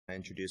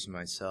Introducing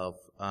myself.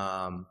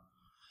 I'm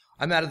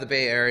out of the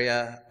Bay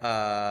Area.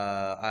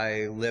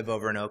 I live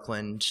over in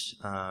Oakland.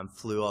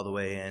 Flew all the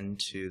way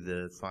into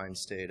the fine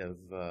state of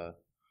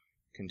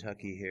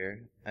Kentucky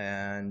here.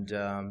 And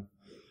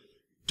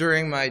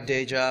during my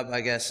day job,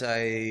 I guess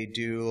I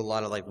do a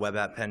lot of like web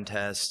app pen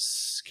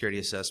tests, security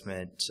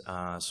assessment,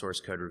 source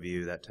code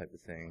review, that type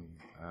of thing.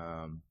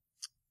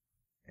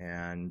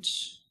 And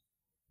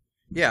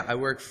yeah, I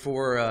work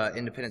for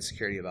independent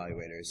security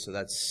evaluators. So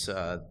that's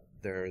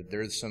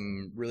there's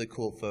some really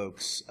cool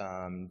folks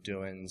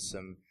doing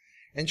some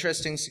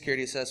interesting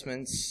security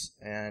assessments,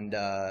 and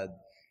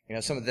you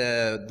know, some of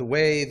the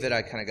way that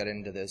I kind of got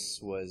into this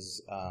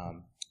was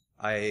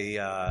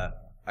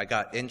I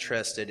got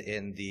interested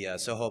in the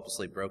So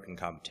Hopelessly Broken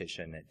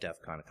competition at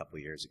Derbycon a couple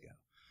years ago,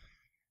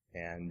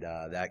 and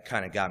that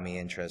kind of got me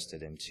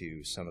interested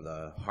into some of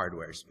the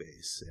hardware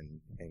space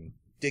and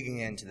digging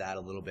into that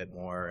a little bit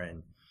more,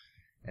 and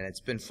it's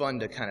been fun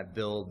to kind of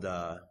build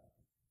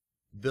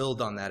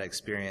on that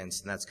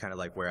experience, and that's kind of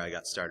like where I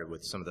got started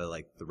with some of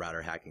the the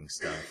router hacking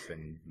stuff,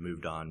 and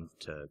moved on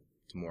to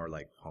more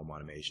like home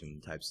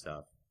automation type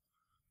stuff.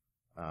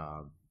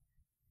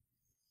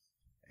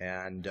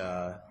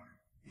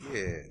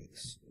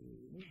 Yes,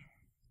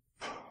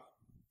 2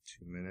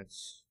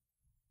 minutes.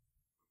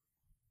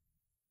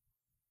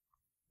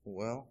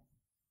 Well,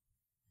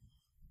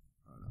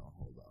 I don't know,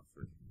 hold on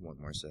for one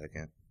more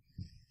second.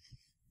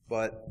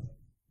 But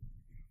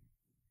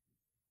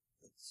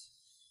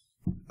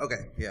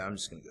okay, yeah, I'm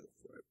just going to go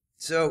for it.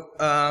 So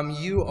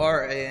you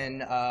are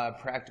in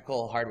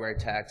practical hardware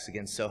attacks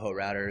against SOHO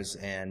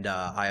routers and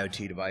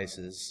IoT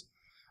devices.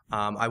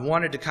 I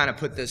wanted to kind of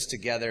put this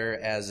together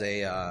as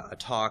a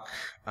talk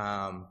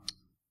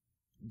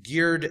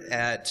geared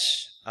at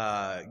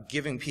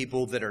giving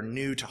people that are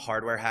new to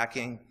hardware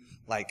hacking,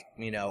 like,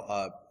 you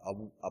know,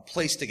 a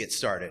place to get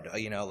started,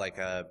 you know, like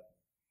a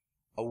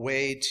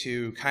way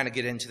to kind of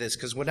get into this.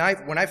 Because when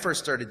I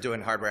first started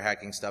doing hardware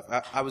hacking stuff,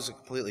 I was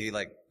completely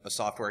like a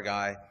software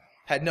guy,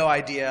 had no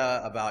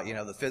idea about, you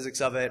know, the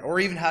physics of it or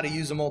even how to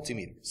use a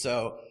multimeter.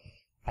 So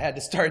I had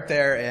to start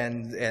there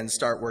and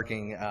start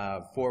working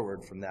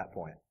forward from that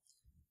point.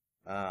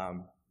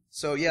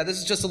 So yeah, this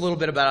is just a little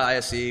bit about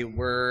ISE.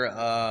 We're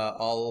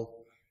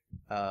all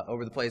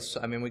over the place.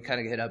 I mean, we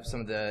kind of hit up some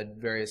of the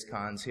various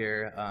cons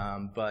here,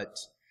 but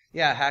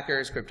yeah,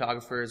 hackers,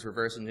 cryptographers,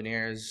 reverse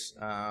engineers.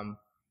 There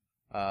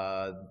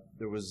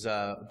was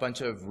a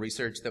bunch of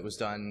research that was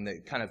done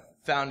that kind of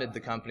founded the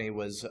company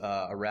was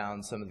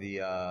around some of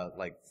the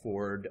like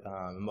Ford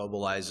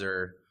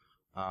immobilizer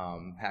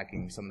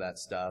hacking, some of that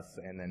stuff,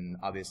 and then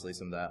obviously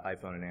some of the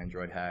iPhone and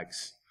Android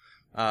hacks.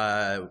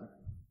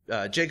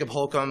 Jacob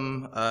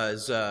Holcomb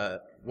is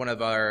one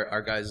of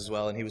our guys as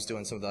well, and he was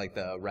doing some of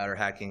the router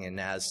hacking and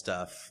NAS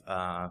stuff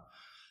a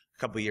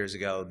couple of years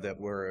ago that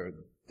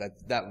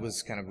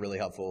was kind of really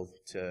helpful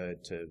to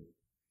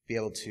be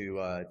able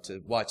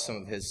to watch some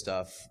of his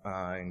stuff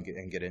and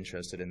get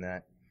interested in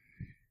that.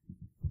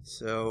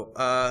 So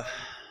I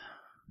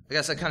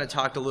guess I kind of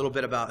talked a little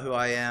bit about who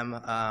I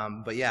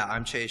am, but yeah,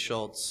 I'm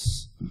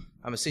Schultz.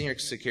 I'm a senior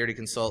security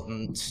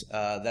consultant.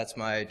 That's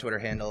my Twitter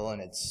handle,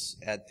 and it's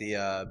at the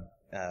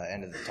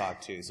end of the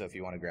talk too, so if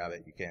you want to grab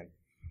it, you can.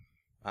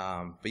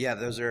 But yeah,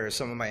 those are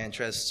some of my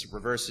interests: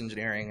 reverse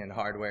engineering and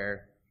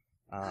hardware,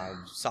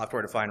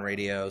 software-defined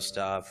radio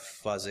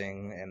stuff,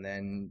 fuzzing, and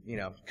then, you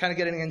know, kind of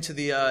getting into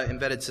the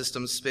embedded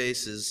systems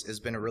space has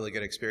been a really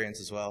good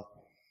experience as well.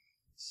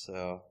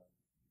 So,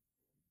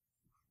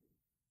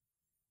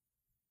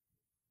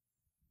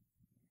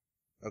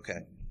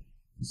 okay.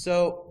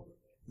 So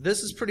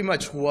this is pretty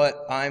much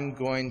what I'm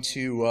going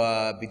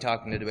to be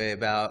talking today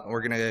about.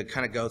 We're going to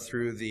kind of go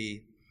through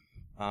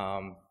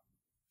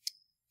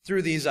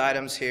through these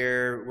items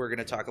here. We're going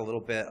to talk a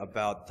little bit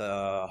about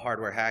the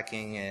hardware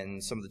hacking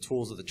and some of the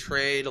tools of the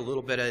trade, a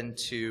little bit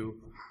into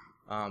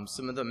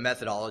some of the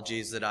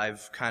methodologies that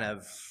I've kind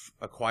of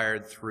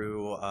acquired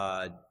through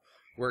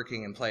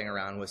working and playing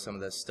around with some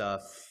of this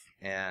stuff.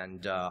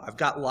 And I've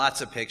got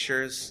lots of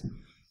pictures,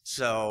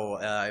 so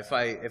if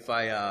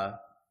I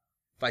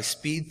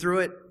speed through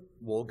it,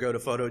 we'll go to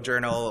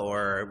photojournal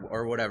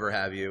or whatever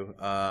have you.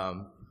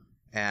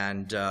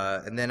 And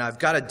then I've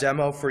got a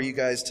demo for you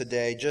guys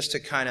today just to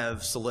kind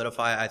of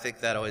solidify. I think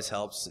that always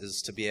helps,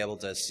 is to be able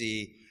to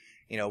see,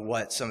 you know,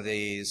 what some of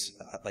these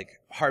like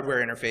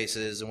hardware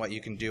interfaces and what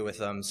you can do with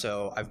them.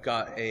 So I've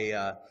got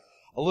a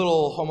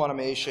little home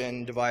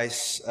automation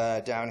device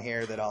down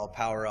here that I'll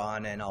power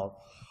on, and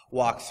I'll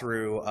walk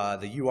through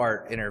the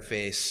UART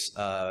interface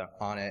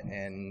on it,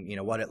 and, you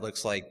know, what it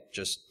looks like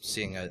just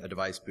seeing a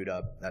device boot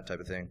up, that type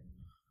of thing.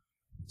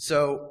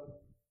 So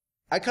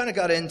I kind of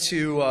got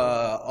into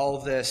all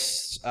of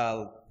this,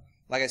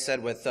 like I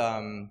said, with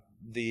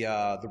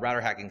the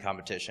router hacking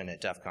competition at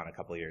DEF CON a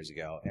couple of years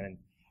ago, and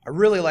I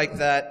really liked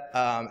that.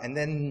 And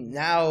then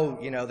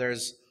now, you know,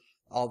 there's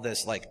all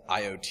this like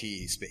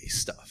IoT space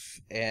stuff,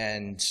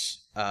 and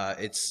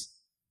it's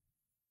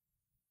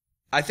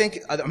I think,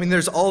 I mean,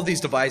 there's all of these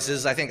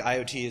devices. I think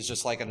IoT is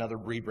just like another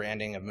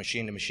rebranding of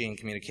machine-to-machine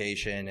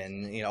communication,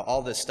 and, you know,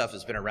 all this stuff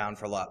has been around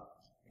for a lot,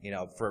 you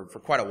know, for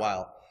quite a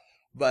while.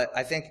 But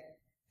I think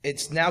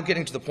it's now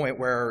getting to the point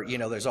where, you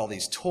know, there's all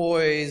these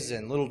toys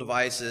and little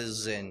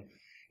devices, and,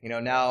 you know,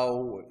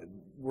 now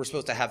we're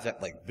supposed to have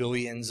like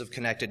billions of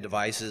connected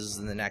devices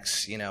in the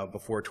next, you know,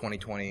 before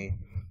 2020.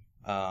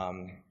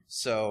 Yeah,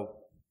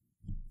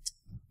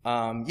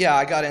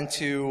 I got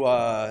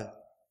into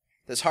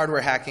this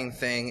hardware hacking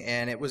thing,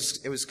 and it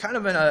was kind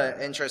of an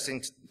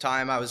interesting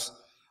time. I was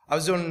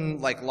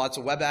doing like lots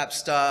of web app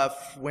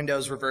stuff,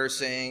 Windows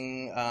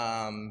reversing,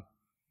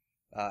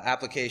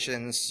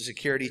 applications,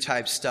 security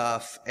type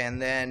stuff,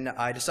 and then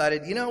I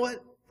decided, you know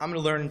what, I'm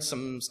going to learn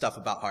some stuff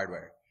about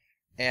hardware.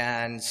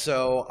 And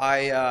so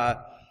I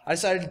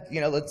decided,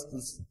 you know,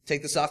 let's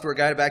take the software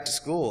guy back to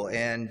school.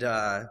 And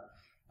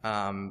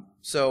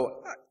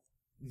so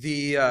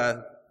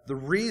the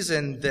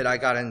reason that I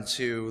got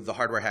into the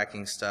hardware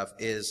hacking stuff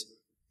is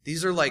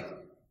these are like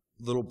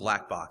little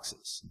black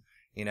boxes.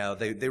 You know,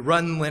 they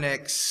run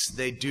Linux,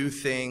 they do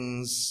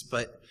things,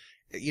 but,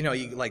 you know,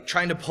 you like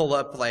trying to pull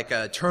up like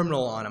a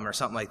terminal on them or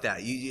something like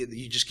that.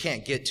 You just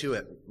can't get to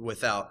it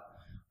without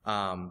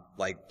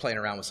like playing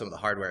around with some of the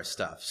hardware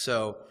stuff.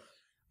 So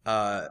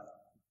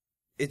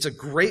it's a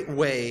great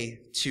way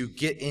to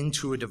get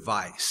into a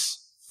device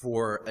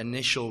for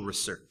initial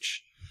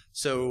research.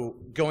 So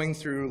going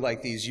through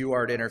like these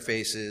UART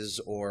interfaces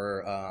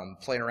or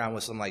playing around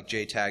with some like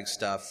JTAG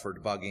stuff for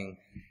debugging,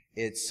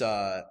 it's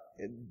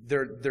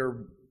they're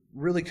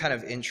really kind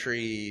of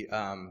entry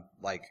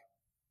like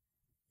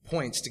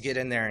points to get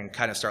in there and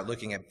kind of start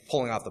looking at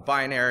pulling off the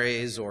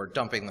binaries or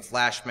dumping the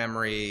flash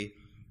memory,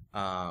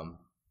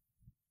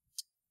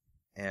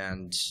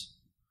 and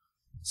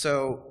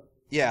so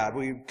yeah,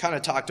 we kind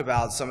of talked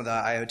about some of the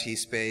IoT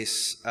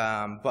space,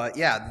 but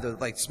yeah, the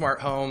like smart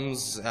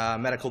homes,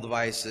 medical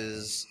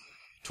devices,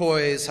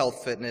 toys,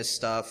 health, fitness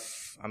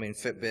stuff. I mean,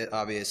 Fitbit,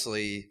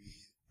 obviously.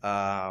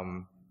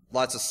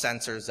 Lots of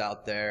sensors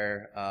out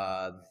there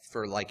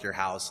for like your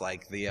house,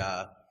 like the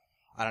I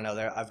don't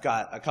know. I've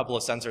got a couple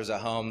of sensors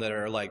at home that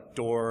are like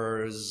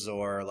doors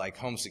or like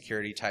home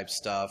security type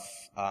stuff.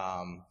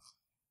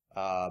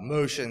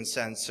 Motion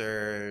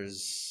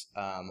sensors.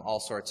 All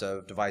sorts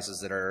of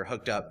devices that are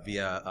hooked up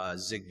via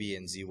Zigbee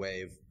and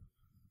Z-Wave.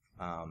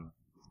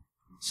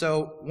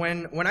 So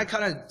when I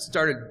kind of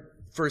started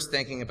first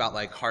thinking about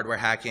like hardware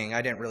hacking,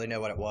 I didn't really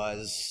know what it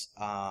was.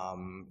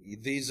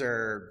 These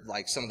are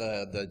like some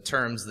of the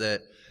terms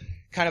that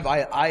kind of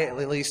I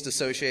at least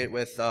associate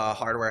with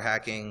hardware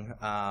hacking.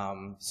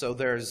 So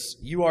there's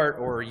UART,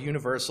 or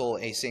Universal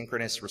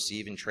Asynchronous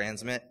Receive and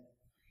Transmit,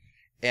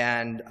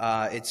 and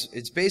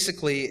it's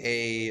basically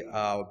a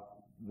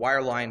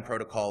wireline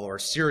protocol or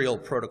serial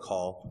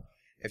protocol,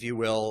 if you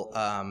will,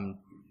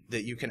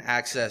 that you can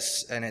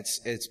access, and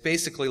it's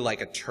basically like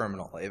a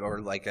terminal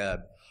or like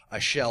a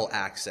shell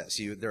access.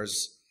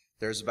 There's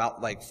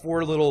about like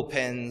 4 little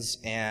pins,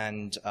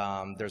 and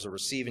there's a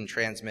receive and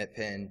transmit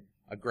pin,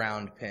 a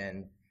ground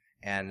pin,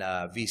 and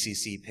a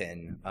VCC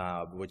pin,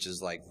 which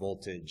is like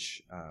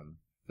voltage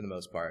for the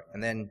most part,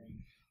 and then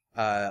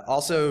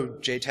also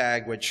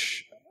JTAG,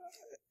 which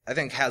I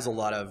think has a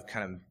lot of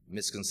kind of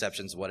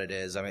misconceptions of what it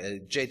is. I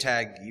mean,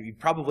 JTAG, you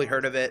probably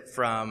heard of it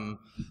from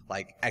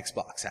like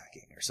Xbox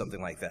hacking or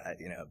something like that,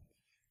 you know,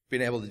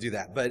 being able to do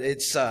that. But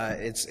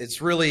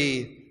it's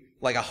really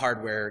like a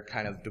hardware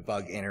kind of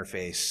debug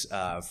interface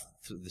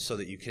so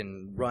that you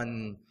can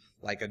run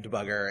like a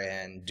debugger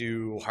and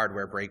do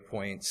hardware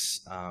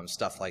breakpoints,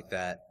 stuff like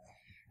that.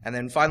 And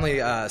then finally,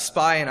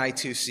 SPI and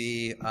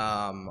I2C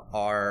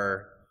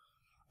are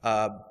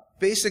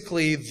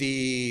basically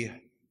the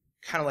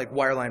kind of like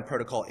wireline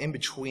protocol in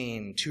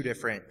between 2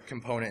 different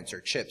components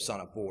or chips on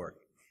a board.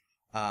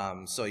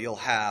 So you'll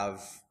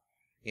have,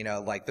 you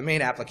know, like the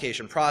main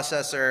application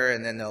processor,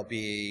 and then there'll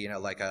be, you know,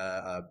 like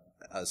a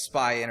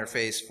SPI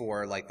interface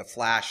for like the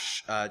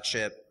flash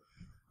chip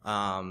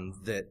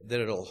that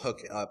it'll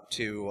hook up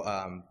to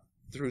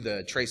through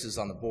the traces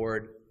on the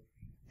board.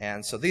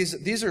 And so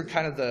these are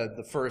kind of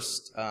the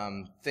first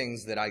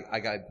things that I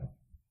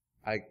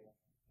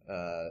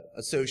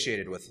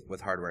associated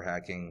with hardware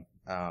hacking.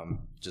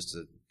 Just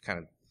to kind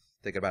of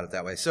think about it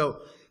that way.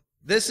 So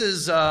this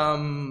is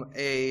what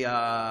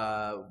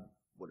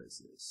is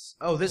this?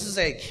 Oh, this is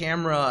a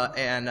camera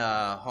and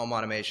home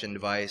automation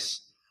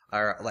device,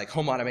 or like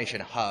home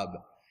automation hub.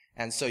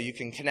 And so you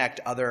can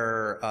connect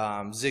other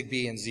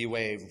Zigbee and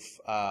Z-Wave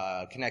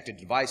connected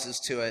devices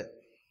to it.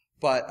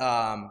 But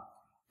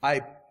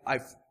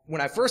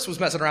when I first was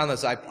messing around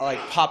with this, I like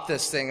popped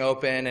this thing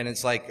open, and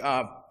it's like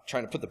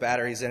trying to put the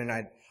batteries in, and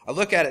I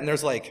look at it, and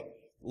there's like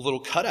a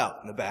little cutout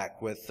in the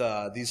back with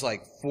these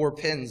like 4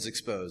 pins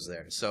exposed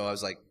there. So I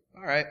was like,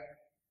 all right,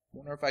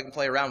 wonder if I can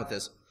play around with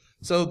this.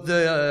 So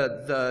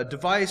the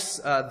device,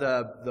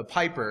 the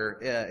Piper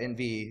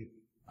NV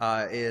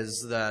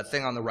is the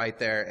thing on the right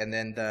there, and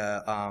then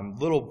the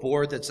little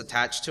board that's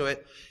attached to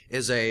it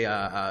is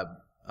a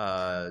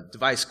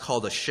device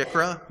called a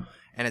Shikra,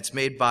 and it's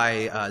made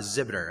by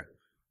Zibiter.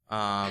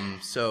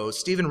 So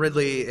Stephen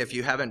Ridley, if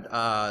you haven't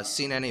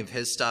seen any of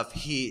his stuff,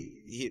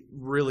 he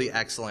really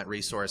excellent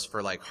resource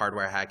for like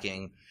hardware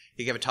hacking.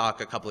 He gave a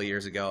talk a couple of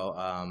years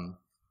ago.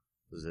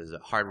 Was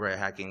it hardware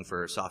hacking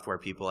for software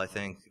people, I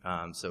think.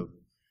 So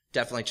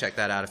definitely check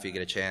that out if you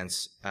get a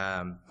chance.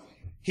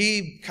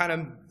 He kind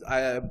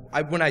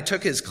of, when I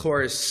took his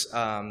course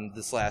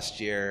this last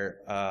year,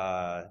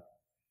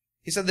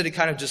 he said that he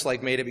kind of just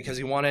like made it because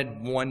he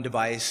wanted one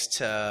device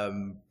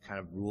to kind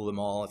of rule them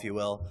all, if you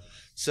will.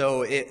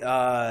 So it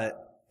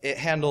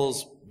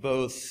handles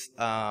both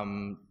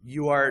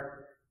UART,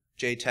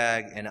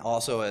 JTAG, and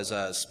also as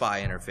a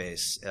SPI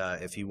interface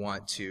if you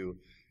want to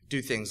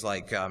do things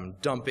like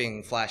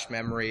dumping flash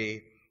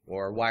memory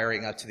or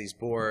wiring up to these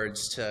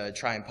boards to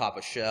try and pop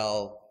a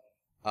shell.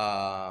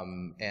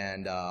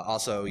 And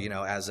also, you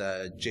know, as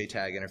a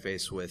JTAG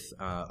interface with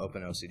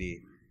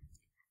OpenOCD.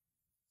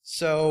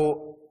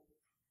 So,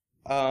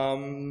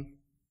 kind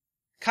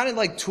of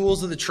like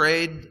tools of the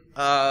trade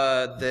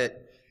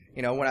that,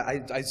 you know, when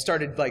I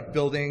started like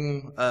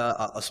building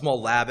a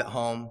small lab at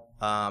home,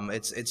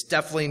 it's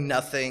definitely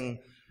nothing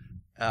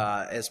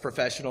as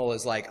professional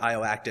as like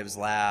IOActive's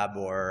lab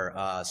or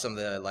some of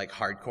the like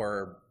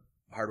hardcore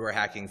hardware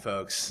hacking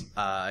folks.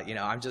 You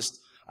know, I'm just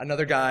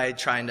another guy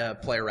trying to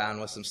play around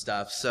with some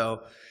stuff.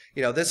 So,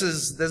 you know, this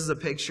is a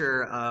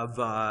picture of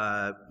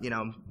you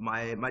know,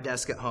 my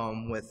desk at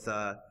home with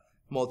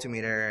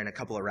multimeter and a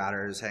couple of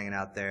routers hanging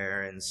out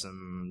there and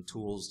some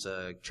tools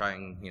to try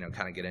and, you know,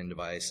 kind of get in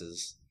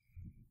devices.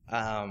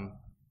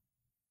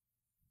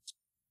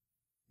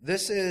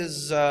 This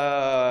is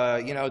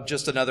you know,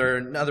 just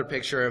another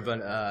picture of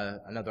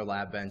another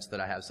lab bench that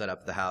I have set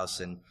up at the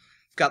house, and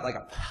it's got like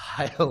a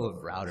pile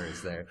of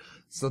routers there.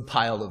 It's a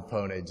pile of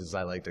ponage, as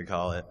I like to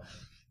call it.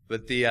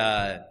 But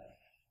the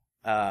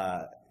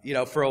you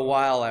know, for a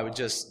while I would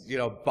just, you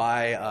know,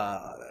 buy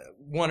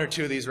one or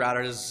two of these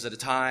routers at a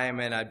time,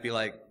 and I'd be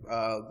like,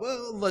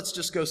 well, let's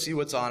just go see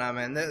what's on them.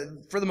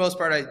 And for the most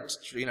part, I,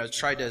 you know,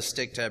 tried to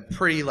stick to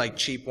pretty like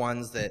cheap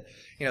ones that,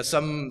 you know,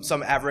 some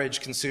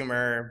average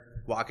consumer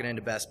walking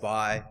into Best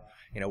Buy,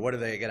 you know, what are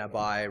they gonna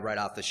buy right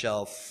off the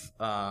shelf?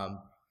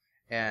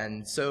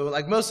 And so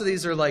like most of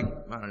these are like,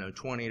 I don't know,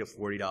 $20 to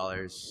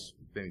 $40,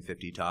 maybe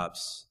 50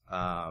 tops.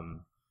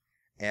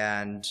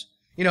 And,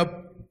 you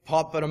know,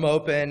 popping them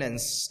open and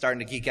starting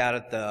to geek out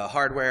at the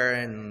hardware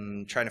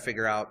and trying to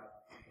figure out,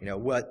 you know,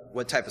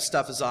 what type of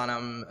stuff is on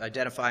them,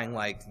 identifying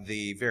like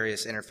the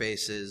various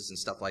interfaces and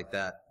stuff like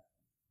that.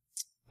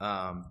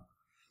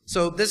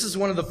 So this is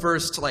one of the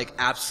first like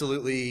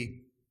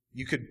absolutely,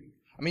 you could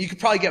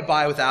probably get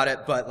by without it,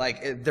 but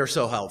like they're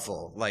so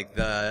helpful. Like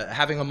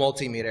having a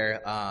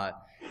multimeter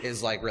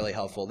is like really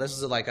helpful. This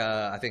is like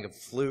I think a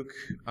Fluke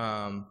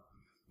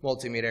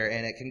multimeter,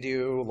 and it can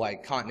do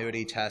like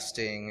continuity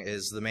testing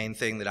is the main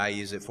thing that I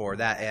use it for.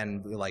 That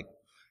and like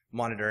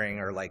monitoring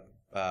or like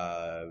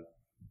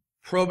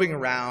probing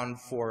around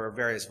for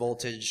various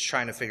voltage,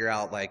 trying to figure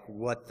out like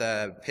what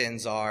the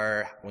pins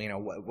are, you know,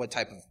 what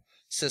type of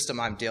system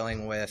I'm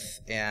dealing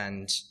with,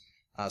 and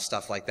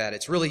stuff like that.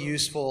 It's really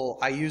useful.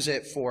 I use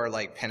it for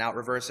like pinout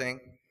reversing.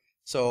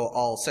 So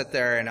I'll sit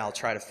there and I'll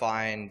try to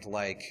find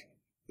like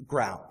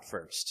ground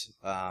first.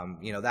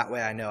 You know, that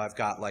way I know I've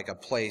got like a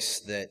place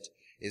that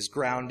is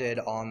grounded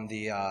on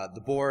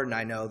the board, and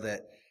I know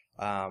that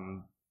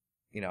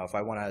you know, if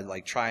I want to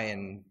like try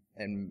and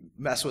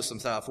mess with some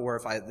stuff, or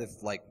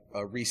if like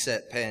a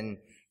reset pin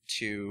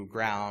to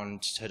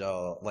ground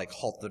to like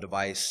halt the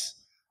device,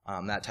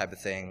 that type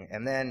of thing.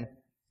 And then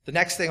the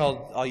next thing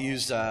I'll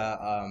use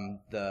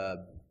the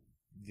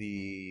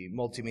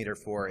multimeter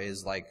for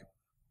is like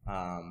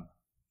on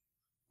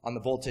the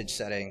voltage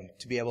setting,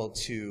 to be able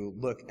to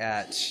look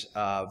at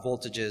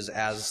voltages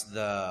as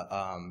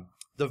the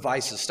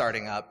device is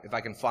starting up. If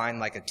I can find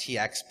like a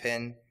TX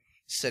pin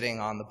sitting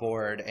on the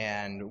board,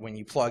 and when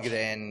you plug it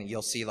in,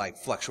 you'll see like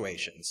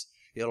fluctuations.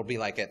 It'll be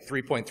like at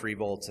 3.3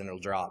 volts and it'll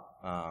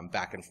drop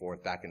back and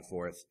forth,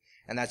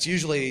 and that's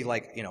usually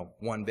like, you know,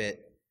 1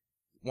 bit.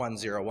 1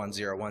 0 1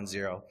 0 1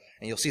 0,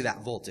 and you'll see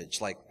that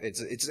voltage. Like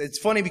it's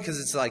funny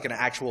because it's like an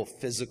actual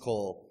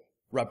physical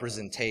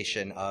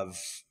representation of,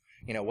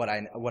 you know, what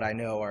I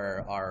know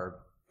are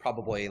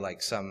probably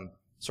like some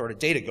sort of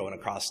data going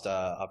across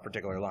a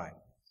particular line.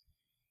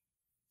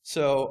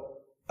 So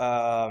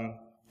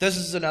this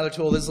is another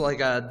tool. This is like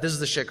this is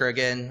the Shikra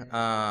again.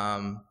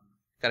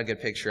 Got a good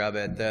picture of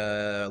it.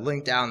 The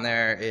link down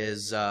there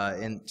is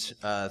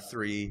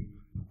int3.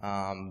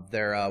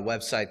 Their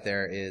website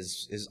there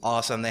is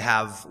awesome. They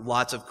have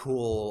lots of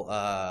cool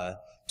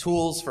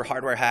tools for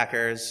hardware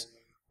hackers.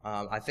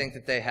 I think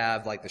that they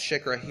have like the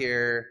Shikra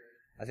here.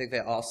 I think they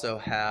also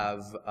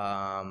have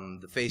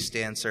the Face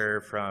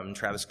Dancer from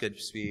Travis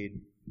Goodspeed,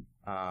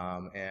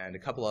 and a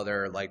couple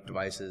other like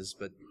devices.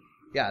 But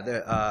yeah,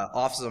 they're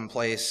awesome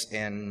place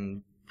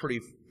and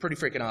pretty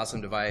freaking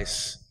awesome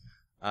device.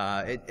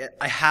 I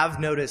have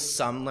noticed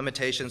some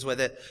limitations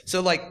with it. So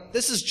like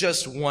this is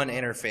just one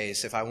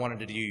interface if I wanted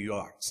to do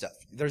UART stuff.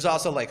 There's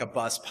also like a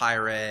bus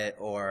pirate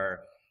or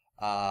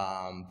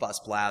bus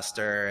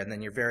blaster, and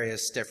then your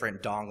various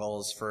different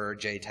dongles for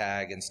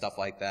JTAG and stuff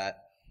like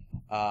that.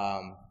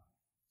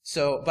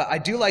 But I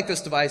do like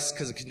this device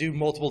because it can do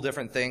multiple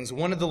different things.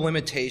 One of the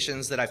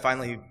limitations that I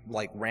finally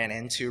ran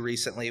into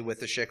recently with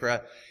the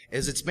Shikra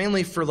is it's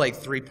mainly for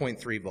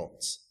 3.3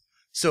 volts.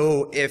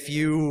 So if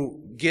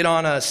you get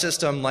on a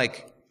system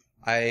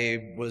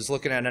I was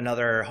looking at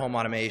another home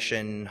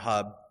automation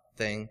hub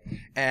thing,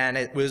 and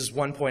it was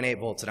 1.8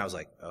 volts, and I was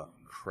like, oh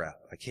crap,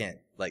 I can't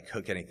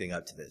hook anything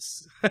up to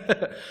this.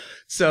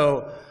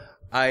 So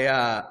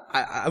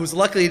I was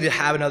lucky to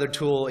have another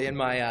tool in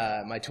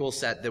my my tool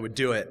set that would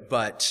do it,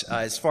 but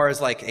as far as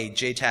a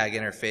JTAG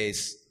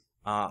interface,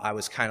 I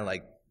was kind of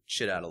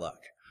shit out of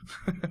luck.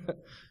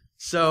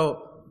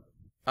 So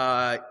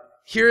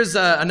here's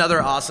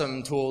another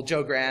awesome tool.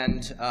 Joe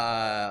Grand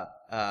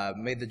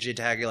made the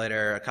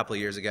JTAGulator a couple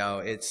of years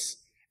ago. It's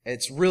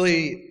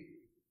really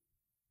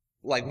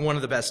one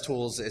of the best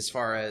tools as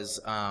far as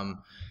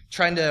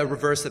trying to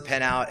reverse the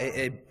pinout.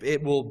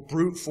 It will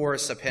brute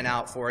force a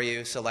pinout for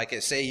you. So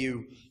say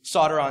you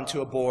solder onto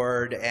a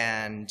board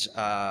and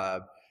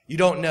you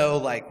don't know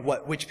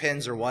which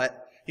pins are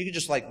what, you can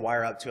just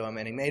wire up to them,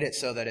 and he made it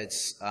so that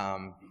it's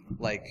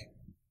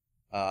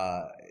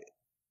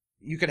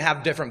you can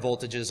have different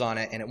voltages on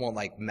it and it won't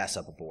mess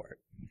up a board.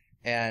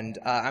 And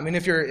I mean,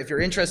 if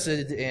you're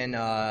interested in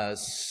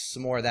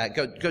some more of that,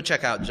 go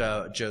check out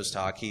Joe's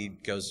talk. He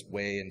goes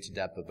way into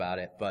depth about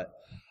it. But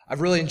I've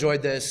really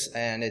enjoyed this,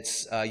 and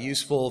it's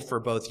useful for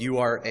both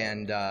UART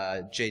and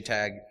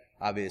JTAG,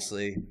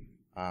 obviously,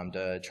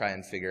 to try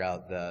and figure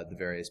out the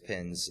various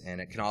pins.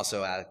 And it can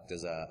also act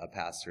as a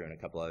pass-through and a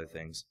couple other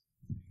things.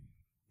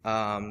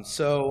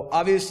 So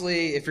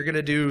obviously, if you're going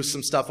to do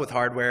some stuff with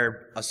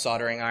hardware, a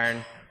soldering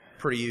iron,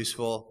 pretty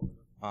useful.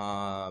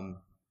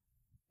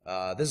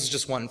 This is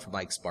just one from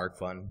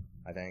SparkFun,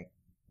 I think.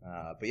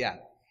 But yeah,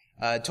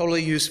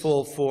 totally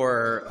useful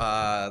for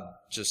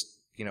just,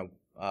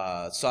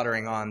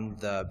 soldering on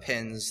the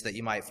pins that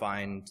you might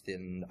find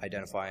and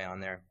identify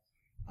on there.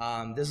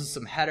 This is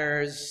some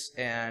headers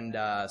and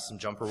some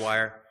jumper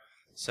wire.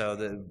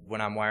 So when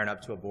I'm wiring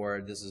up to a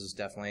board, this is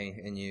definitely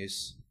in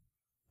use.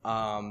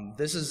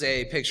 This is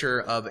a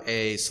picture of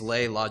a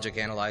SOHO logic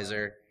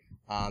analyzer.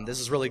 This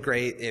is really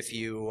great if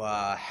you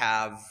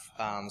have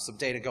some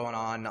data going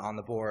on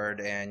the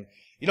board and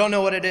you don't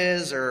know what it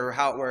is or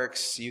how it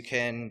works. You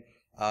can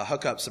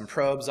hook up some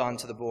probes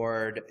onto the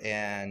board,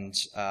 and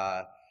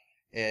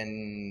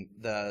in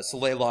the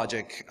SOHO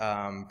logic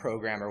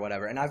program or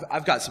whatever. And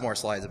I've got some more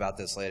slides about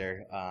this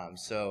later.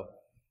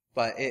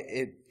 But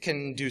it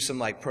can do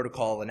some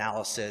protocol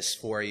analysis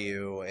for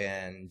you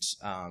and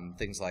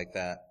things like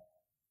that.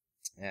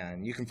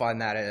 And you can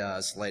find that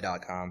at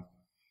SOHO.com.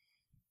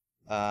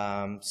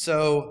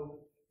 So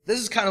this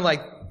is kind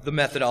of the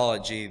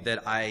methodology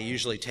that I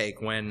usually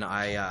take when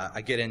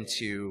I get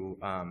into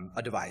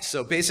a device.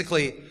 So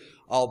basically,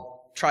 I'll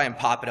try and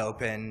pop it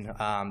open.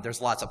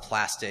 There's lots of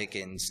plastic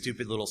and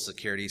stupid little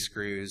security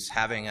screws.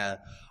 Having a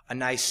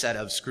nice set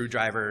of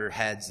screwdriver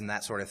heads and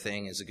that sort of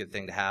thing is a good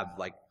thing to have.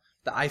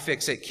 The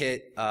iFixit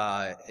kit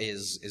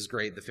is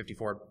great. The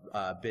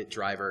 54-bit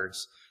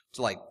drivers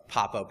to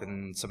pop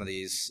open some of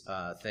these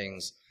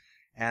things.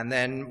 And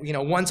then,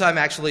 once I'm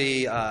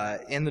actually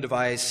in the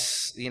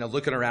device,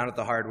 looking around at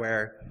the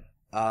hardware,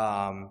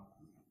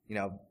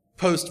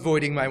 post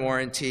voiding my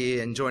warranty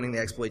and joining the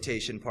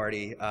exploitation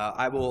party,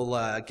 I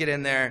will get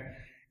in there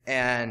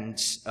and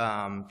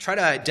try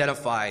to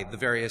identify the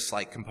various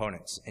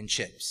components and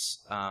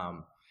chips.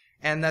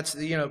 And that's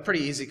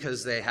pretty easy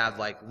because they have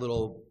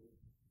little,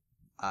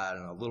 I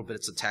don't know, little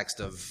bits of text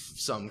of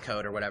some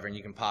code or whatever, and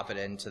you can pop it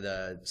into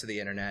the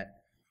internet.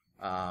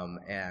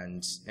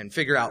 And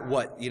figure out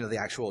what the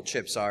actual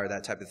chips are,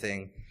 that type of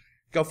thing.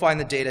 Go find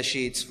the data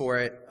sheets for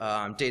it.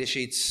 Data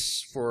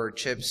sheets for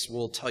chips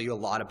will tell you a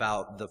lot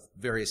about the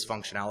various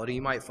functionality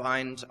you might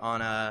find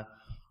on a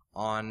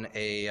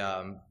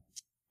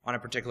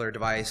particular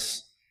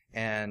device,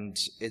 and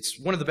it's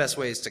one of the best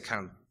ways to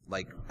kind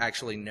of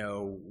actually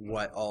know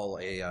what all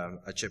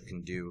a chip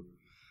can do.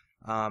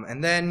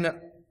 And then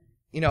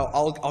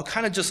I'll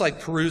kind of just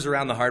peruse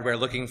around the hardware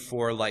looking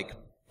for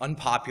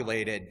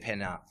unpopulated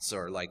pinouts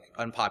or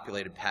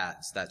unpopulated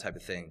pads, that type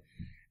of thing.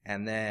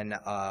 And then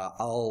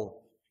I'll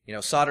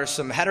solder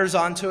some headers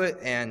onto it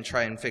and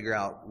try and figure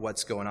out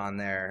what's going on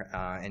there,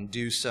 and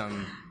do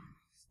some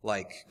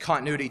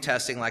continuity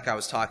testing like I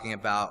was talking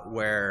about,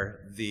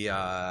 where the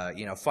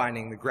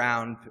finding the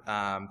ground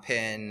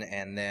pin,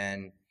 and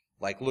then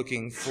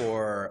looking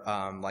for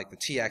the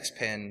TX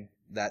pin,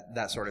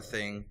 that sort of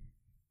thing,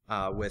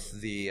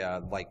 with the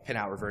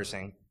pinout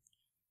reversing.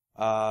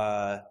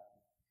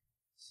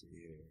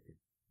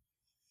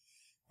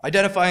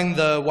 Identifying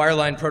the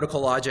wireline protocol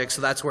logic,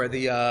 so that's where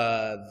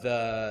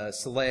the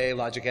SOHO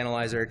logic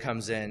analyzer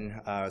comes in,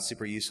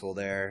 super useful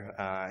there.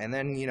 And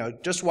then,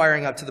 just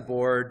wiring up to the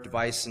board,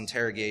 device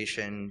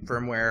interrogation,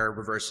 firmware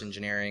reverse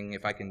engineering,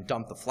 if I can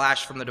dump the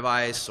flash from the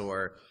device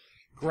or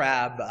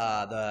grab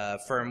the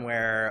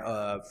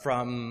firmware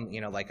from,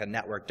 a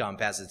network dump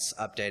as it's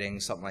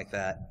updating, something like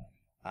that.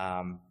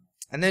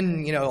 And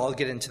then, you know, I'll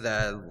get into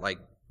the, like,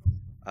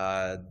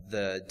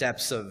 the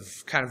depths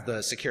of kind of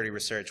the security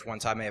research.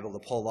 Once I'm able to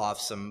pull off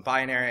some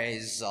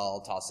binaries,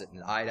 I'll toss it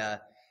in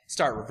IDA,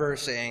 start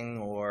reversing,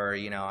 or,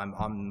 you know,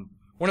 I'm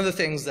one of the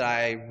things that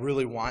I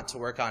really want to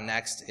work on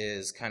next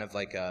is kind of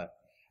like a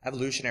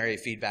evolutionary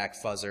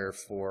feedback fuzzer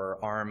for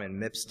ARM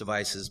and MIPS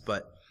devices,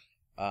 but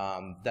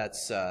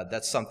that's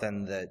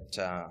something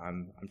that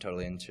I'm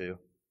totally into.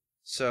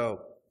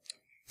 So,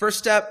 first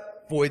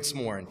step, void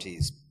some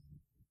warranties.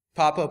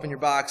 Pop open your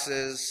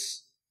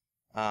boxes,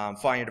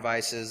 find your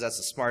devices. That's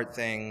the Smart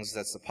Things.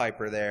 That's the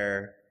Piper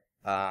there.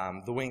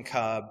 The Wink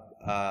Hub,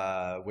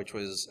 which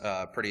was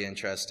a pretty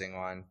interesting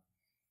one.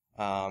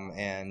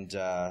 And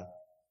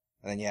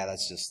then, yeah,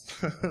 that's just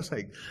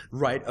like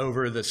right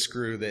over the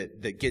screw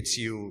that gets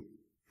you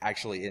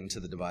actually into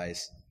the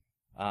device.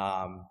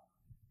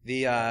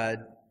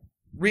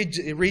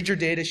 Read your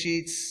data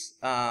sheets.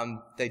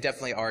 They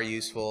definitely are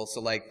useful. So,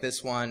 like,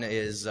 this one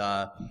is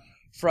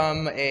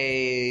from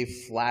a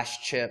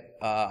flash chip.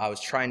 I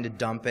was trying to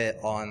dump it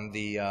on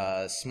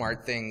the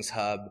Smart Things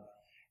hub,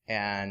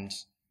 and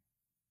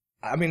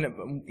I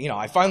mean, you know,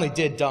 I finally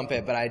did dump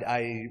it, but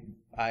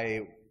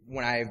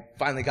when I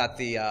finally got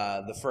the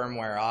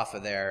firmware off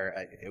of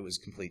there, it was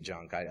complete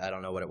junk. I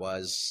don't know what it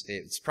was.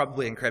 It's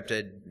probably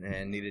encrypted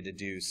and needed to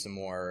do some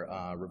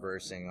more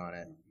reversing on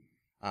it.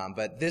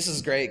 But this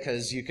is great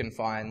because you can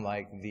find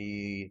like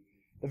the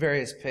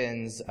various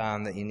pins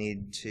that you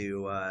need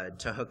to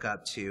hook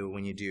up to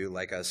when you do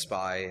like a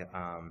SPI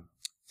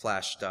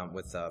flash dump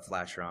with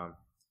flash ROM.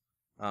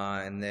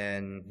 And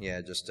then, yeah,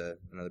 just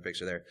another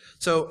picture there.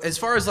 So as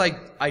far as like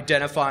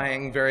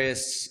identifying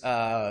various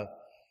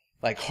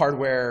like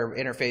hardware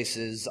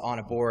interfaces on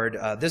a board,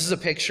 this is a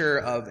picture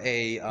of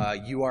a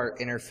UART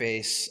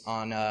interface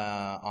on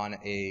a, I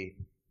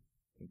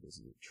think this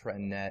is a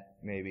TrendNet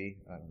maybe,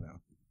 I don't know.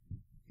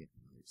 Can't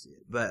really see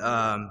it. But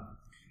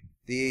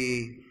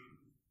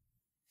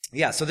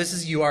yeah, so this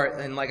is UART,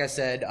 and like I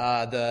said,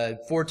 the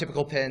 4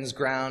 typical pins: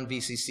 ground,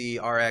 VCC,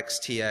 RX,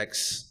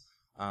 TX,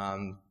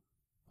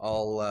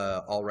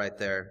 all right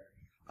there.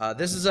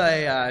 This is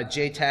a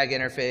JTAG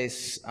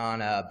interface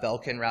on a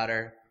Belkin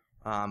router.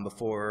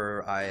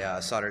 Before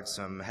I soldered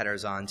some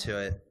headers onto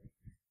it,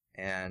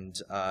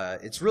 and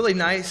it's really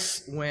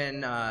nice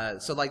when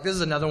so like this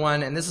is another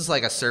one, and this is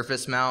like a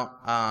surface mount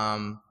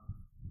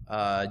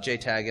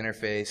JTAG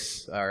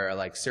interface, or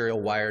like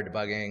serial wire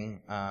debugging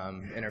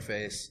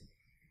interface.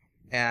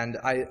 And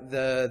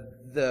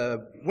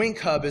the Wink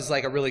Hub is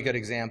like a really good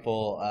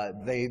example.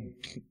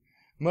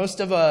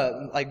 Most of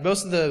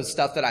the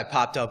stuff that I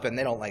popped open,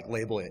 they don't like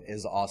label it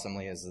as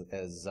awesomely as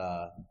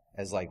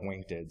like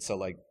Wink did. So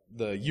like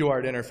the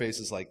UART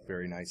interface is like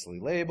very nicely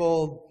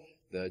labeled,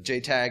 the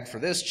JTAG for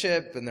this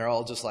chip, and they're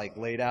all just like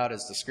laid out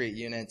as discrete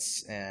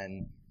units,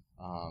 and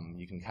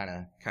you can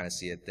kind of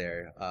see it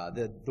there.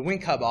 The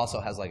Wink Hub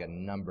also has like a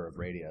number of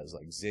radios,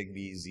 like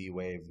Zigbee,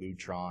 Z-Wave,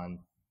 Lutron,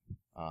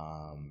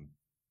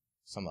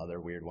 some other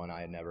weird one I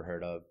had never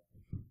heard of.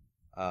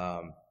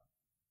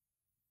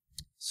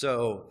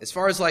 So as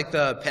far as like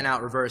the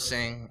pinout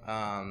reversing,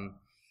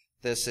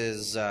 this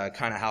is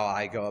kind of how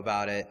I go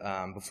about it.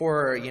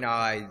 Before, you know,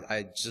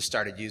 I just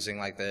started using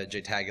like the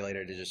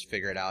JTagulator to just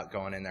figure it out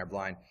going in there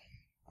blind.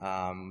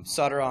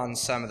 Solder on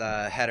some of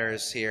the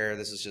headers here.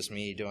 This is just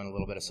me doing a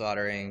little bit of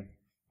soldering.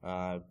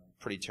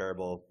 Pretty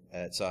terrible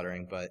at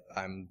soldering, but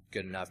I'm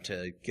good enough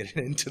to get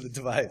it into the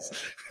device.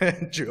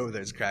 Drew over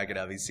there's cracking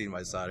up. He's seen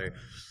my solder.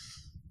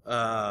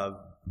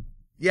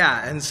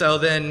 Yeah, and so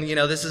then, you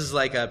know, this is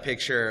like a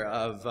picture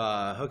of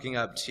hooking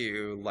up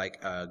to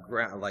like a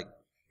ground, like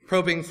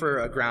probing for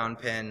a ground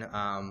pin.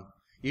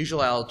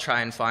 Usually I'll try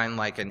and find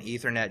like an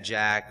Ethernet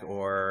jack,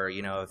 or,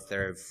 you know, if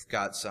they've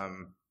got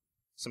some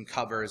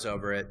covers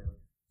over it.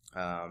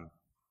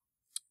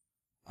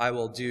 I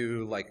will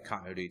do like a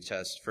continuity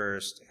test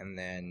first, and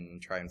then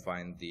try and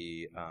find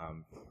the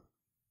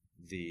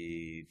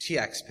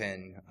TX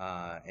pin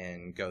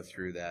and go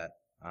through that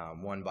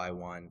one by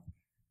one.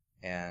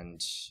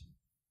 And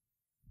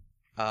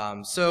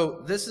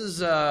so this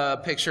is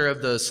a picture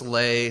of the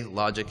Soleil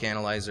logic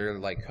analyzer,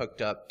 like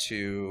hooked up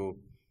to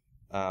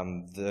what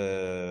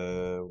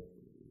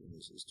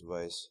is this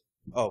device?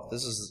 Oh,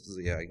 this is,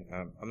 yeah.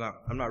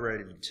 I'm not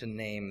ready to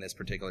name this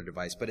particular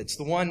device, but it's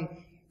the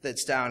one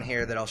that's down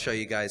here that I'll show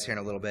you guys here in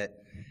a little bit.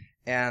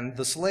 And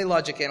the Soleil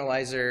logic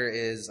analyzer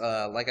is,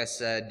 like I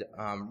said,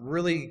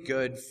 really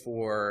good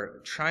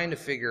for trying to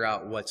figure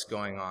out what's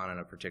going on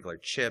a particular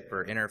chip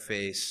or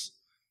interface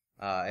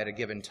at a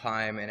given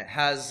time. And it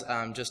has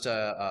just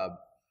a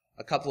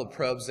couple of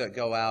probes that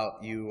go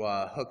out. You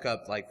hook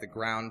up like the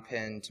ground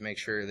pin to make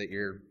sure that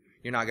you're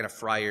not going to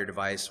fry your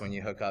device when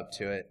you hook up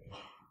to it.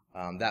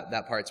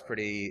 That part's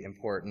pretty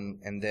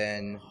important. And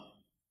then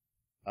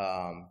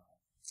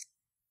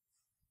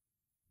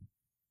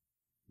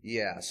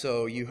yeah,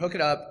 so you hook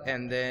it up,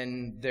 and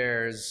then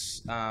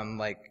there's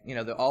like, you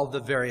know, all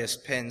the various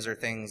pins or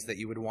things that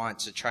you would want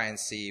to try and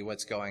see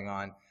what's going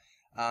on.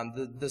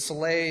 The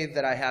Soleil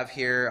that I have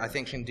here, I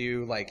think, can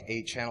do like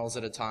 8 channels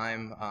at a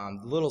time.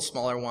 The little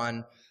smaller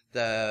one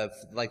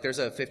there's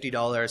a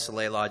 $50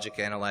 SOHO logic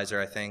analyzer,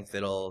 I think,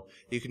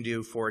 you can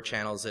do 4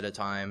 channels at a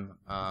time.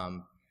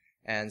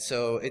 And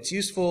so it's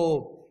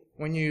useful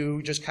when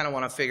you just kind of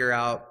want to figure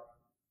out,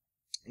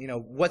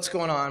 what's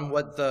going on,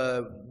 what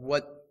the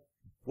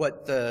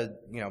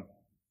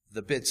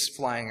bits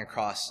flying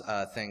across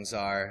things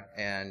are.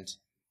 And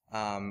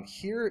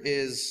here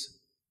is,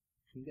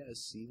 can you guys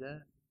see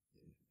that?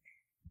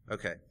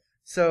 Okay.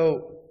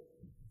 So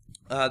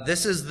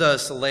this is the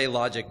SOHO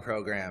logic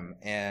program,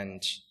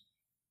 and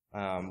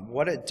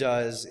what it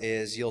does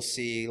is you'll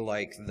see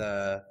like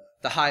the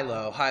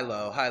high-low,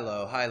 high-low,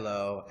 high-low,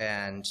 high-low,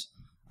 and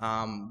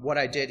what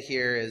I did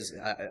here is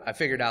I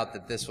figured out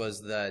that this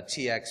was the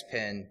TX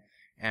pin,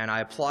 and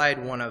I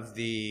applied one of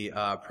the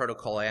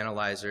protocol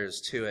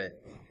analyzers to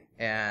it,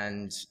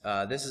 and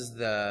this is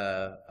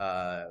the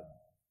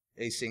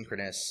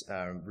asynchronous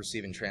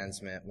receive and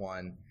transmit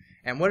one.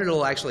 And what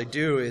it'll actually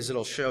do is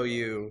it'll show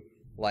you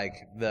like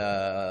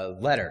the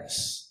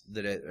letters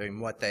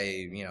and what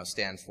they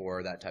stand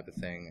for, that type of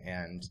thing,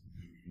 and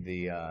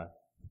the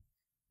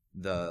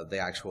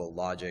actual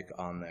logic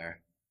on there.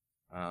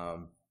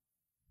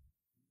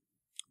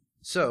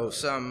 So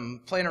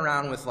some playing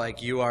around with like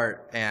UART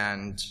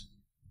and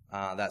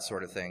that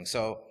sort of thing.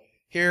 So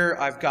here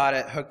I've got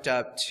it hooked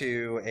up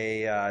to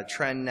a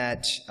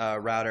TrendNet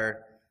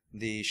router.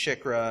 The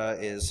Shikra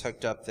is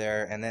hooked up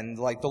there, and then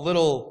like the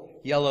little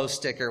yellow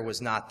sticker was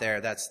not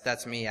there.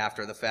 That's me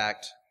after the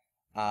fact.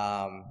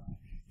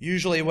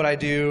 Usually what I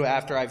do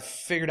after I've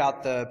figured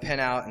out the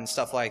pinout and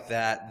stuff like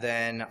that,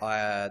 then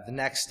the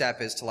next step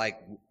is to like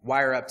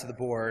wire up to the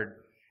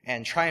board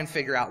and try and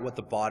figure out what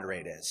the baud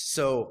rate is.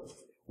 So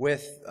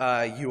with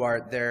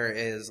UART,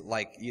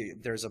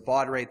 there's a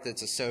baud rate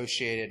that's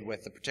associated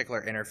with the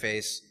particular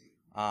interface.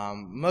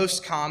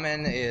 Most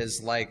common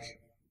is like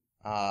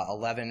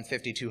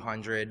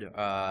 115200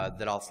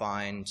 that I'll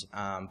find,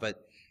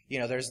 but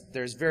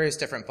there's various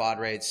different baud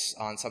rates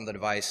on some of the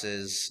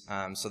devices,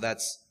 so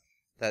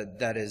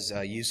that is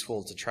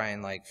useful to try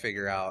and like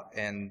figure out.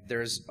 And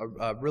there's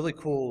a really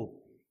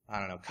cool,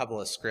 couple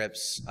of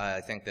scripts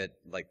I think that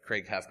like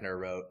Craig Hefner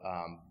wrote,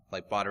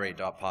 like baud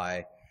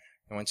rate.py.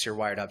 And once you're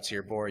wired up to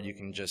your board, you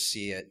can just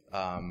see it.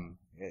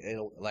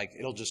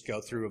 It'll just go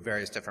through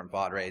various different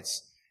baud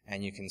rates,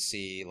 and you can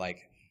see like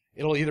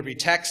it'll either be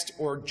text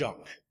or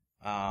junk.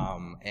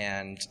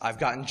 And I've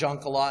gotten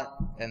junk a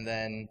lot, and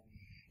then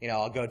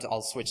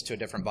I'll switch to a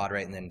different baud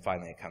rate, and then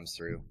finally it comes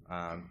through.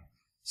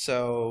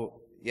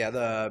 So yeah,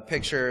 the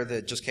picture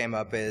that just came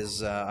up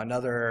is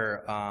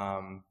another.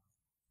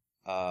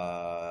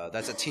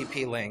 That's a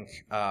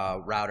TP-Link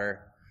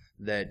router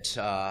that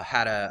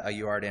had a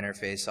UART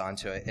interface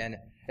onto it. And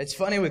it's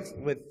funny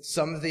with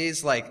some of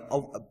these, like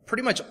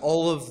pretty much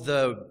all of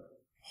the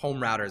home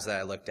routers that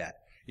I looked at,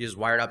 you just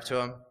wire it up to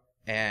them,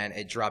 and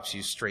it drops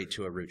you straight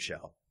to a root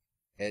shell.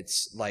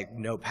 It's like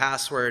no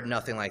password,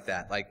 nothing like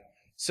that. Like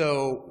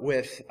so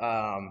with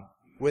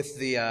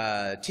the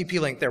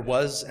TP-Link, there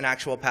was an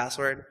actual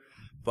password,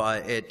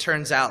 but it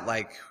turns out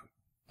like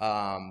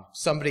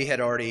somebody had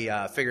already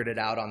figured it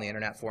out on the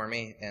internet for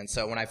me. And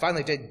so when I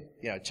finally did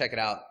check it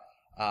out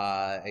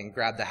and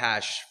grab the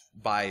hash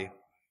by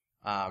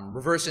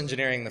reverse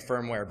engineering the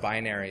firmware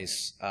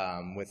binaries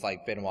with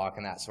like binwalk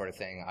and that sort of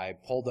thing, I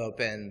pulled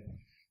open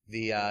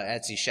the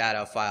Etsy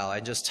shadow file. I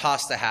just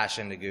tossed the hash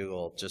into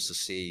Google just to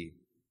see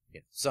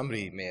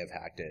somebody may have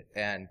hacked it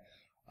and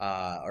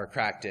or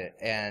cracked it,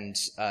 and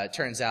it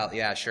turns out,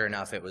 yeah, sure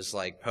enough, it was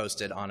like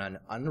posted on an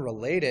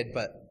unrelated,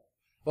 it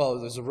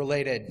was a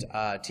related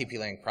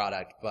TP-Link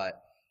product,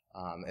 but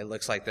it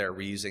looks like they're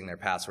reusing their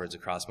passwords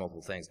across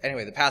multiple things.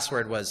 Anyway, the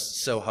password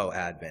was SOHO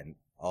admin,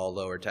 all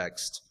lower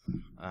text,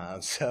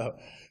 so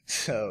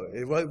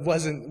it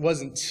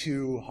wasn't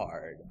too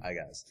hard, I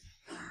guess.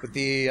 But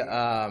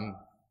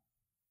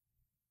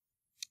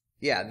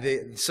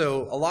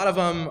so a lot of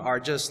them are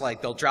just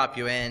like they'll drop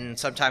you in.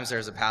 Sometimes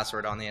there's a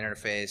password on the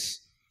interface.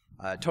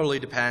 Totally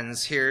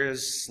depends.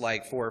 Here's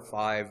like 4 or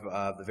 5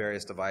 of the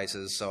various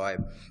devices. So I've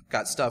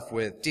got stuff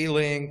with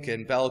D-Link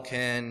and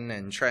Belkin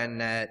and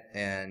TrendNet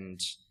and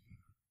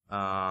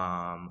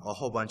a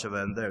whole bunch of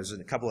them. There's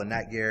a couple of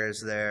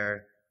Netgears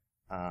there,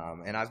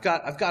 and I've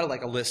got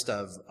like a list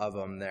of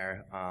them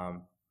there.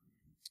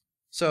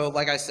 So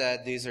like I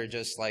said, these are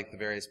just like the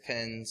various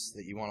pins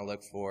that you want to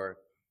look for.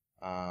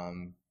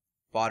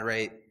 Baud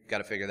rate, got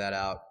to figure that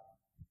out.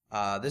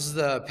 This is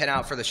the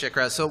pinout for the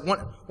Shikra. So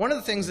one of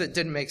the things that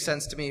didn't make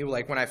sense to me,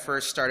 like when I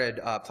first started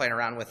playing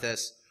around with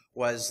this,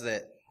 was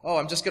that,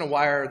 I'm just going to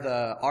wire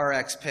the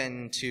RX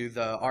pin to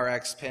the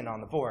RX pin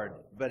on the board.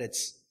 But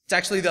it's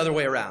actually the other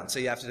way around. So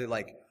you have to do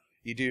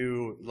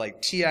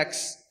like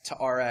TX to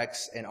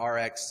RX and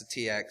RX to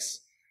TX,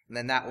 and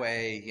then that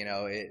way,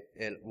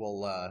 it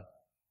will.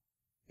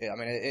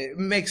 It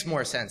makes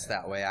more sense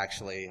that way,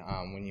 actually,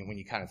 when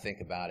you kind of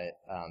think about it.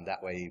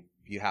 That way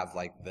you have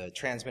like the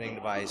transmitting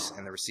device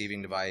and the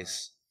receiving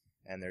device,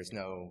 and there's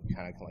no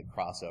kind of like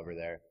crossover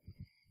there.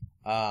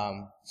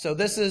 So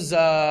this is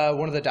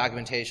one of the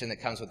documentation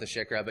that comes with the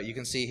Shikra, but you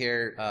can see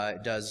here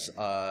it does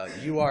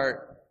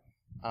UART,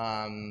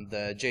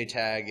 the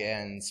JTAG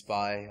and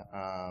SPY,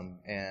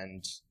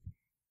 and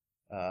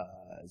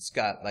it's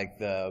got like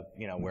the,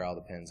 where all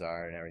the pins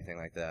are and everything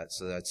like that.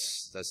 So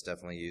that's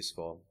definitely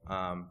useful.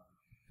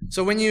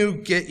 So when you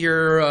get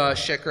your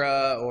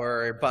Shikra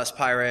or Bus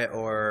Pirate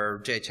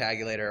or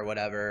JTagulator or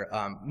whatever,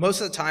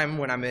 most of the time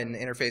when I'm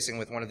interfacing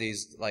with one of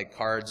these like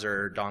cards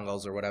or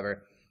dongles or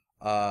whatever,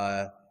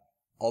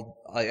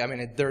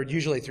 they're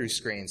usually through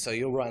screen. So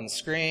you'll run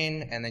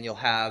screen, and then you'll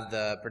have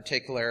the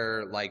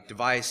particular like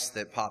device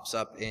that pops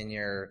up in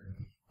your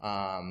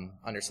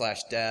under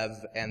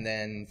 /dev, and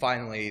then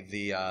finally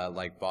the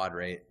like baud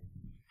rate,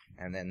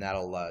 and then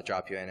that'll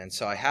drop you in. And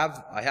so I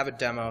have a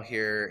demo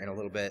here in a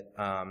little bit.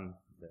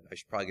 I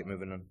should probably get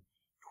moving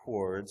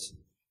towards.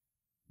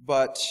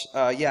 But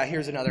yeah,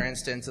 here's another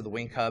instance of the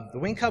Wink Hub. The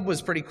Wink Hub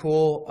was pretty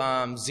cool.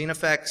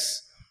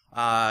 XenoFX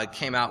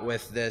came out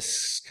with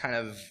this kind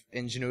of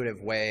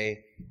ingenuitive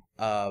way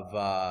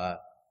of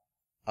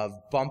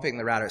bumping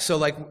the router. So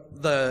like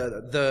with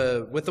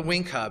the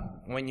Wink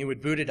Hub, when you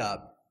would boot it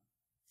up,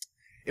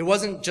 it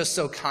wasn't just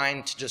so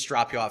kind to just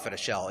drop you off at a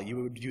shell.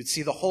 You'd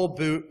see the whole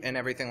boot and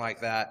everything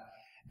like that,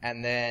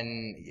 and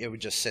then it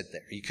would just sit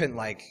there. You couldn't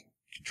like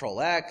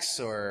Control X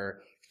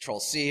or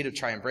Control C to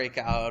try and break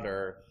out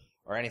or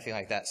anything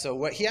like that. So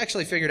what he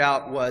actually figured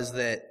out was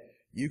that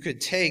you could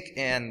take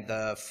and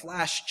the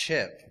flash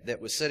chip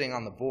that was sitting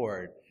on the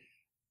board,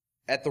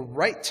 at the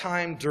right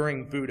time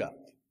during boot up,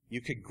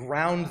 you could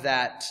ground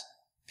that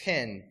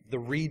pin, the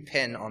read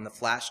pin on the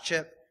flash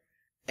chip,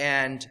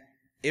 and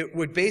it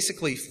would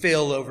basically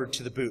fail over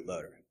to the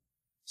bootloader.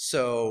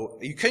 So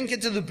you couldn't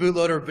get to the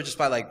bootloader but just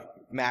by like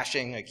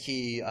mashing a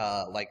key,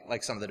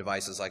 like some of the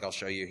devices, like I'll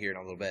show you here in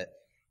a little bit.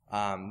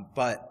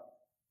 But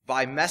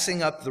by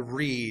messing up the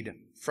read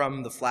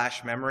from the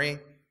flash memory,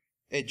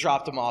 it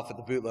dropped them off at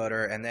the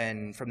bootloader, and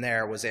then from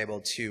there was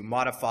able to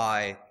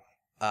modify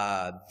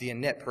the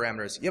init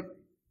parameters. Yep.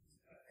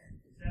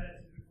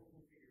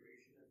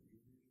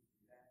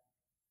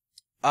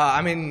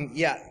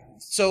 Yeah.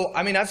 So,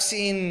 I've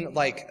seen,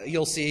 like,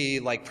 you'll see,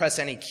 like, press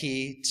any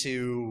key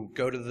to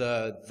go to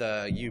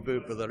the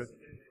U-boot bootloader.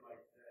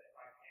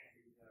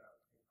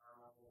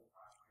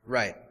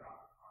 Right.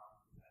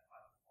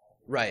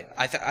 Right.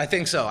 I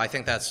think so. I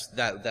think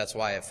that's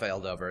why it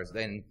failed over.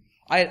 And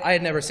I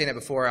had never seen it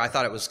before. I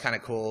thought it was kind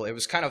of cool. It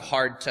was kind of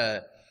hard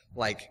to,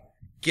 like,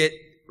 get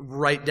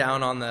right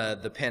down on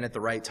the pin at the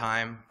right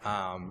time.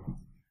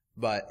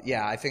 But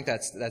yeah, I think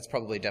that's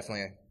probably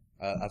definitely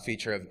a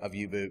feature of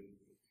U-boot.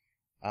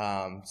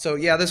 So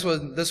yeah, this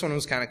one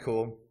was kind of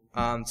cool.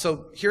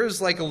 So here's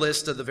like a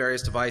list of the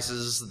various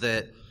devices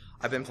that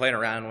I've been playing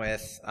around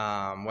with,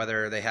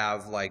 whether they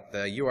have like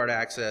the UART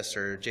access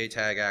or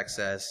JTAG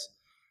access.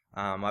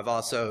 I've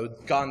also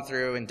gone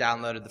through and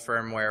downloaded the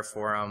firmware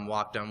for them,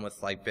 walked them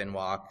with like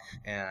binwalk,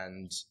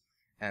 and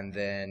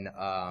then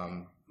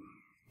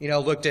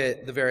looked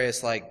at the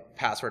various like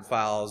password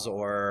files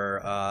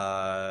or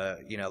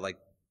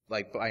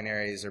like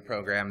binaries or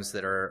programs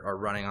that are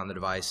running on the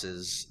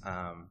devices,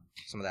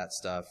 some of that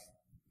stuff.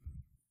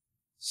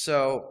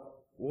 So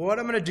what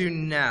I'm going to do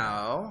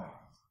now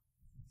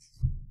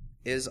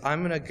is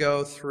I'm going to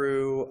go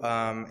through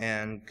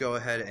and go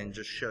ahead and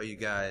just show you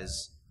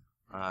guys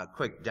a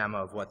quick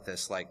demo of what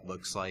this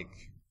looks like,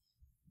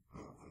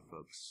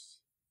 folks.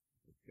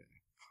 Okay,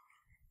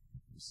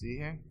 you see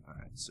here? All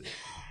right,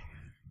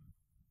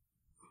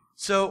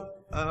 so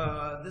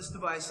this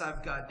device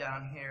I've got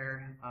down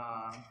here, and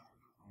I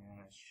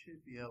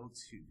should be able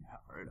to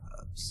power it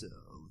up. So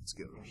let's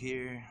go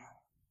here.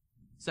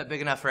 Is that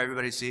big enough for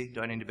everybody to see?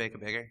 Do I need to make it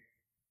bigger?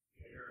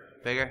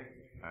 Bigger?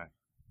 All right.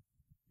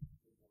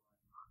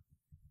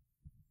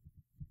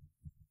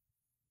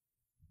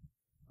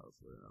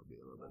 Hopefully that'll be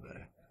a little bit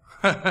better.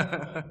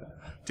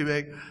 Too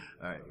big?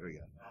 All right, here we go.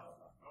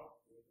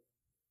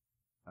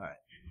 All right.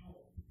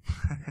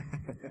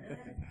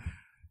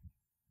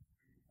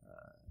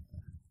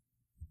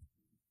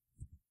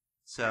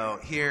 So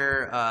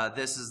here,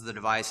 this is the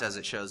device as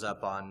it shows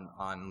up on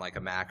like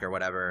a Mac or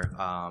whatever.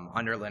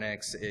 Under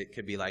Linux, it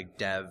could be like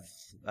dev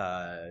 /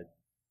 USB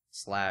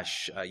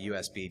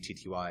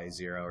TTY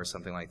 0 or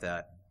something like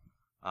that.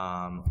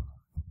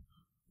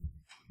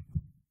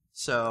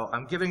 So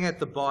I'm giving it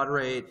the baud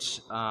rate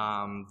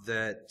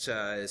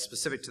that is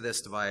specific to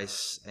this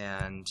device,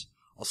 and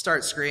I'll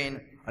start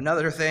screen.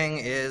 Another thing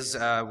is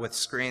with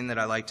screen that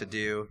I like to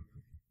do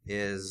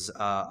is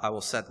I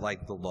will set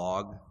like the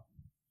log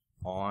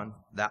on.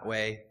 That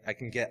way I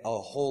can get a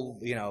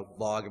whole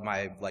log of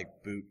my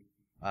like boot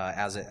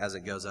as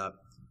it goes up.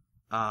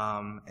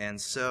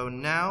 And so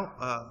now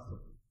we'll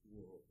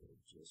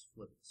just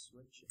flip the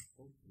switch and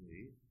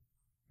hopefully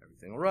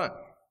everything will run.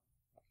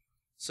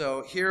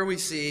 So here we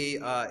see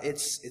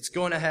it's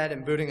going ahead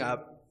and booting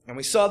up, and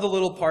we saw the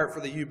little part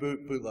for the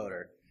U-boot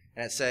bootloader,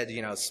 and it said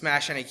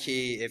smash any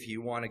key if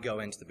you want to go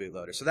into the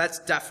bootloader. So that's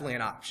definitely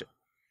an option.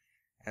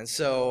 And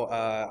so,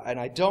 and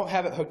I don't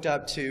have it hooked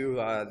up to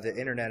the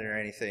internet or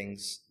anything,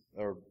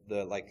 or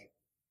the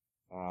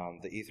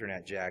the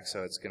Ethernet jack,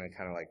 so it's going to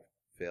kind of like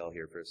fail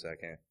here for a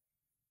second.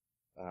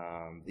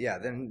 yeah,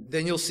 then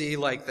you'll see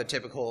like the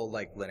typical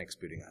like Linux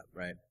booting up,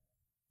 right?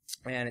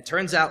 And it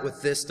turns out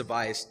with this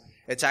device,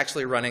 it's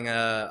actually running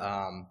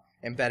a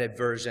embedded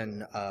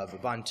version of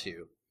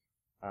Ubuntu.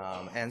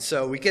 And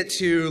so we get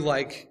to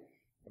like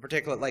a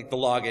particular like the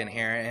login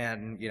here,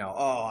 and you know,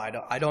 oh,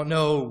 I don't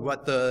know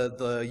what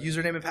the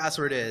username and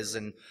password is,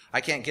 and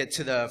I can't get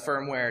to the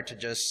firmware to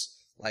just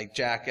like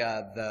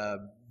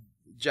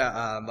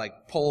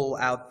like pull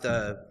out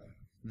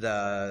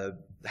the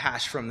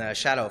hash from the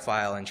shadow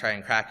file and try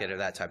and crack it or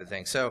that type of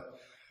thing. So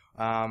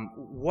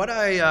what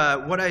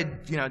I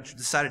you know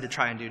decided to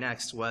try and do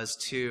next was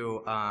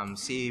to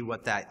see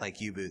what that like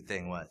U-boot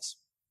thing was.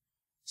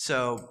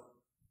 So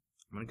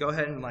I'm going to go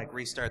ahead and like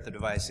restart the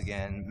device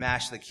again,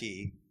 mash the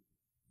key,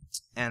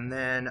 and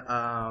then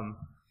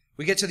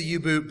we get to the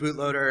U-boot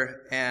bootloader,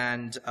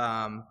 and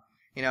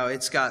you know,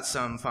 it's got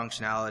some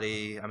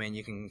functionality. I mean,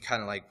 you can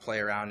kind of like play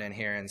around in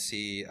here and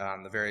see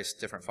the various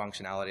different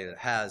functionality that it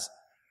has.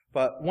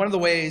 But one of the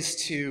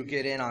ways to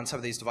get in on some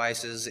of these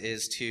devices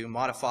is to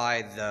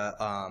modify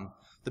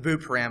the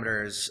boot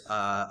parameters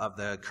of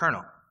the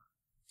kernel.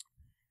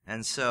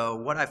 And so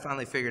what I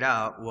finally figured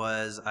out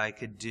was I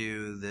could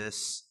do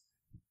this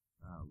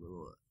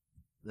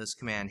this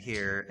command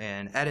here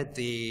and edit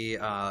the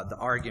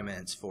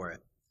arguments for it.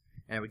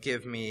 And it would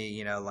give me,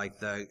 you know, like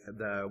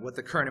what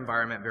the current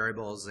environment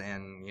variables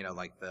and, you know,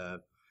 like the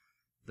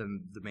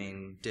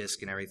main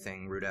disk and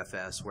everything,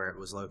 rootfs, where it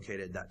was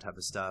located, that type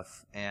of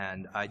stuff.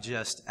 And I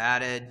just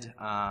added,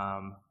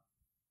 let's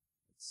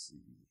see.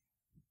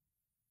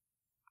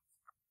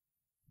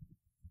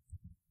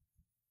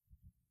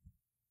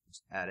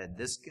 Just added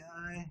this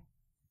guy.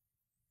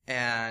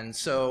 And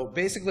so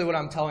basically what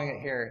I'm telling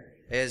it here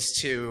is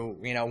to,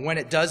 you know, when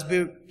it does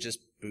boot, just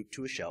boot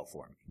to a shell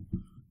for me.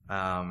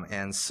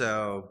 And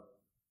so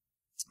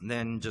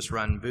then just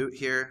run boot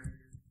here.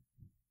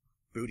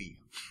 Booty.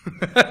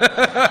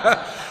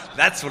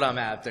 That's what I'm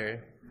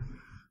after.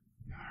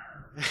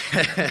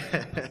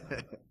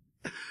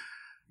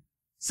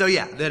 So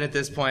yeah, then at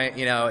this point,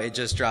 you know, it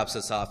just drops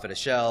us off at a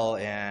shell,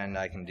 and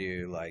I can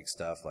do like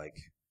stuff like,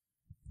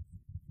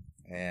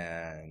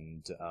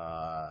 and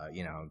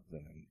you know,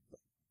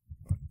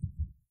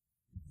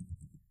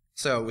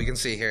 so we can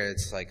see here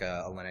it's like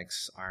a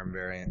Linux ARM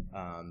variant.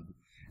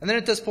 And then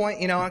at this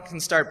point, you know, I can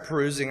start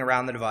perusing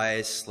around the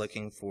device,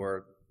 looking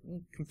for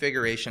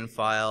configuration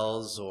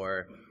files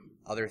or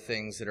other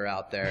things that are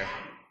out there,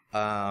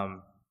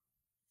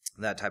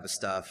 that type of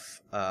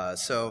stuff.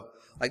 So,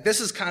 like,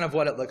 this is kind of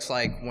what it looks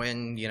like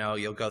when, you know,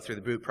 you'll go through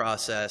the boot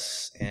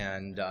process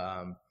and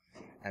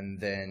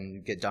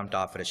then get dumped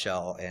off at a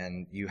shell,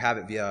 and you have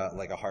it via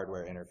like a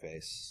hardware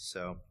interface.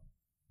 So,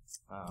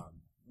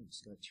 I'm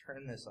just going to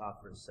turn this off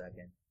for a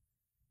second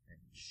and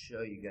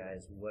show you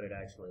guys what it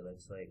actually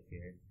looks like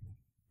here.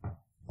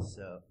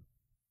 So,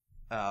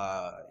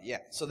 yeah,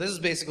 so this is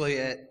basically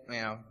it, you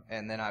know,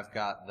 and then I've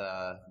got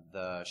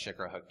the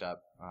Shikra hooked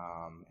up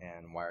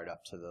and wired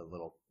up to the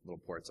little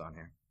ports on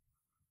here.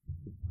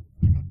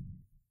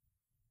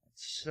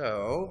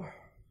 So,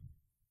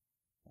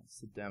 that's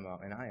the demo,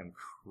 and I am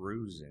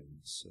cruising,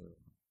 so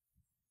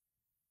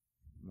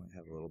I might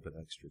have a little bit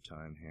extra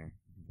time here.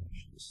 I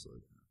should just slow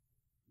down.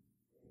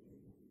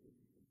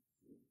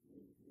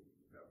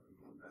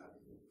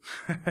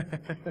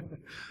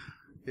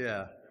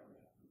 Yeah.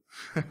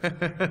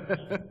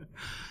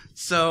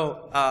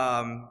 So,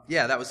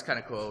 yeah, that was kind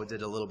of cool. We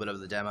did a little bit of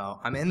the demo.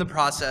 I'm in the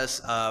process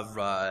of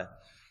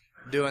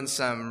doing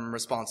some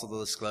responsible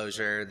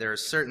disclosure. There are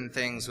certain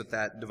things with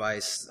that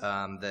device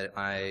that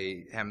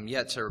I am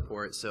yet to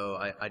report, so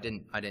I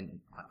don't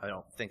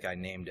think I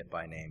named it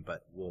by name,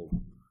 but we'll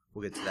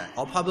get to that.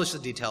 I'll publish the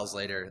details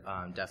later,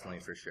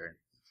 definitely for sure.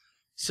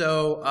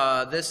 So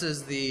this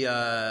is the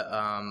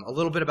a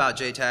little bit about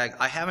JTAG.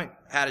 I haven't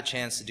had a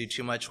chance to do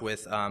too much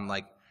with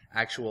like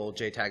actual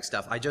JTAG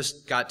stuff. I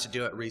just got to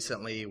do it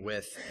recently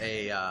with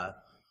a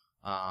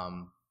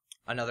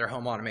another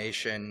home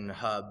automation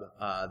hub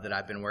that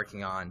I've been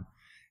working on,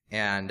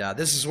 and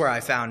this is where I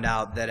found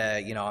out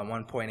that you know, on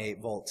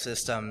 1.8 volt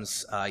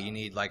systems you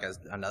need like a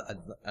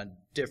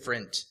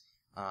different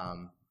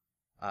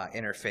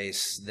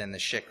interface than the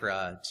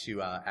Shikra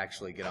to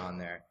actually get on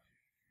there.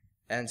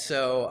 And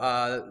so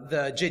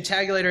the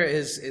JTagulator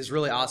is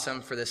really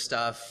awesome for this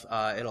stuff.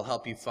 It'll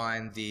help you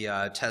find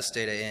the test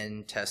data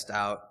in, test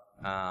out,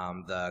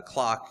 the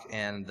clock,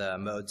 and the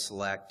mode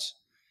select.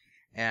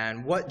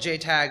 And what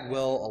JTag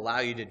will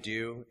allow you to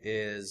do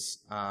is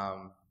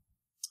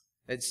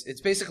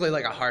it's basically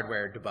like a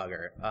hardware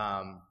debugger.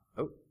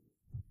 Oh.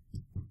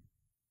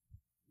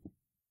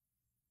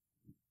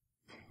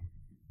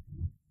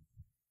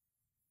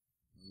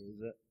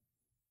 Lose it.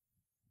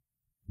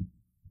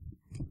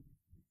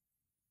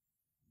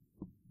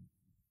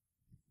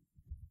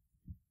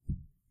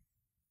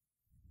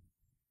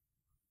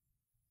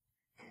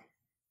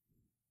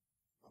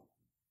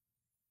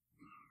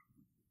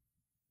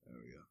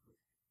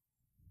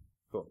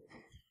 Cool.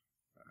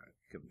 All right,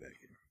 come back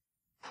here.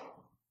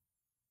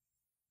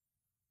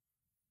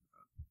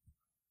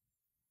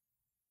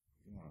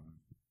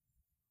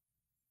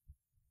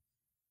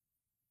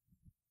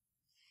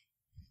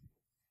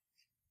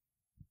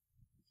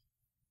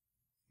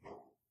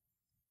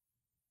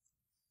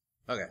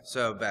 Okay,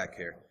 so back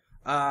here.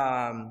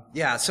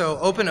 Yeah, so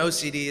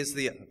OpenOCD is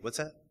the, what's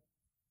that?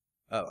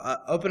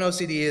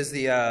 OpenOCD is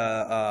the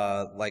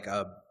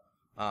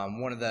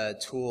one of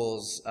the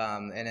tools,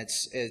 and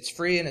it's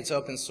free and it's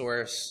open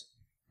source.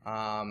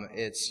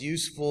 It's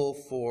useful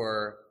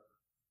for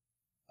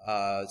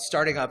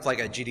starting up like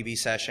a GDB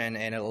session,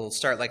 and it'll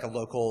start like a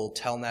local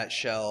telnet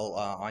shell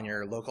on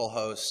your local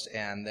host,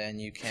 and then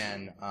you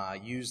can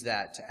use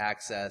that to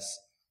access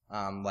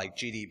like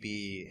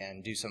GDB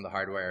and do some of the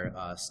hardware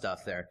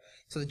stuff there.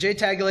 So the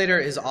JTagulator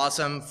is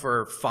awesome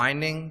for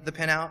finding the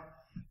pinout,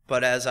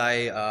 but as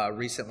I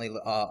recently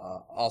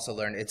also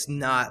learned, it's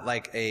not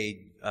like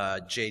a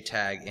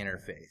JTag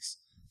interface.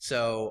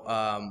 So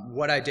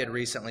what I did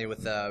recently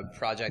with the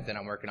project that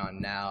I'm working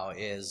on now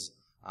is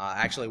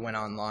actually went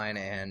online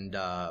and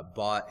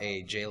bought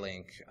a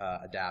J-Link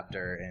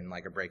adapter and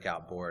like a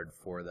breakout board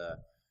for the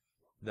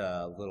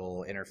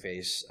little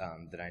interface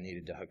that I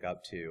needed to hook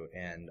up to,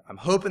 and I'm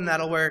hoping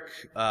that'll work.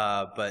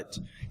 But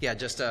yeah,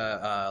 just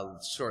a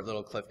short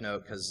little cliff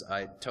note because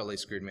I totally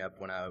screwed me up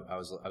when I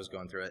was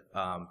going through it.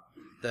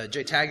 The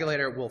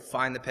JTagulator will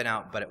find the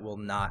pinout, but it will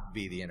not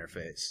be the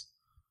interface.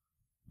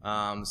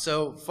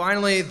 So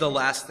finally, the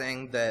last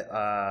thing that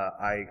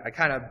I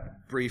kind of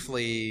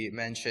briefly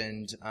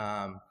mentioned,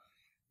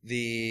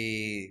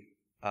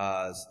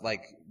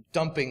 like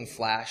dumping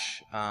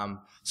flash.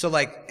 So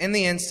like in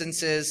the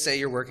instances, say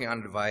you're working on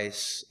a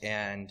device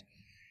and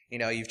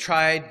you've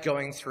tried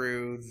going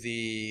through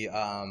the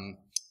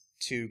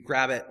to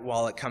grab it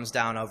while it comes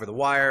down over the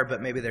wire,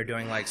 but maybe they're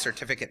doing like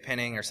certificate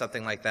pinning or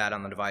something like that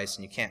on the device,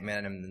 and you can't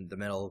man in the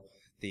middle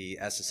the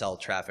SSL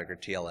traffic or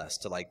TLS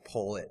to like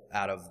pull it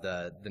out of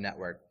the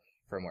network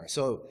firmware.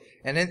 So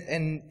and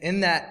in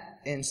that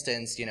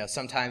instance,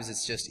 sometimes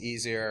it's just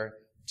easier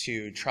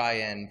to try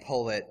and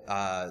pull it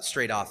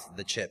straight off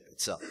the chip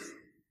itself.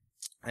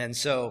 And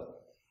so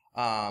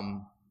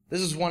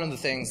this is one of the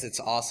things that's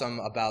awesome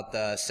about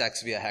the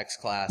SEX via hex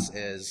class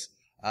is,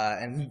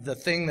 and the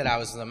thing that I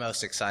was the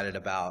most excited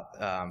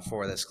about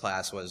for this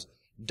class was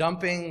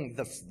dumping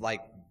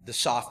the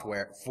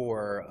software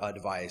for a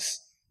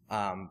device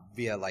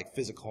via like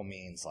physical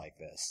means like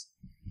this.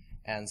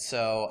 And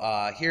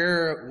so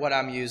here what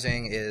I'm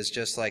using is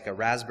just like a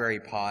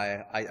Raspberry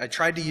Pi. I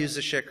tried to use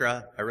the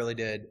Shikra, I really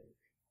did.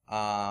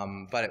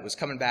 But it was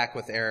coming back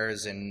with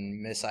errors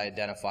and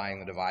misidentifying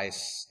the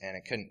device, and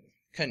it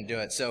couldn't do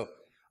it. So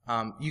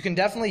you can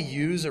definitely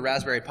use a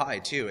Raspberry Pi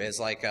too as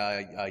like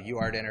a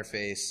UART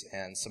interface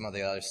and some of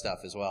the other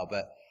stuff as well.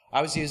 But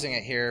I was using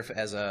it here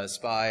as a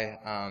SPI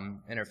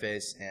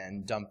interface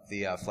and dumped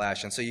the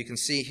flash. And so you can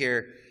see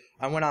here,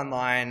 I went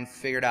online,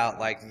 figured out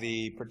like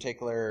the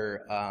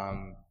particular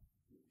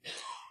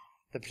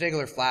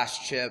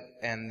flash chip,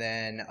 and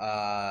then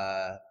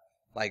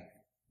like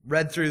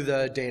read through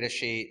the data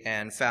sheet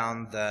and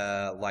found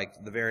the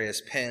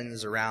various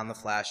pins around the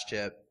flash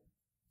chip.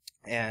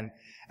 And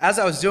as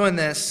I was doing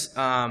this,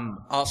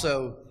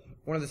 also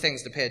one of the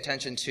things to pay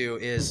attention to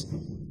is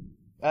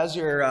as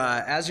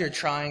you're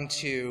trying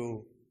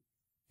to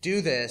do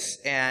this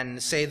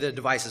and say the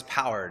device is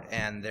powered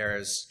and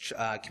there's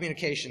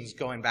communications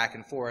going back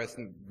and forth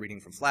and reading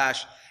from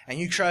flash, and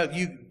you try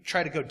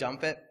to go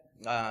dump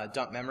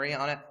memory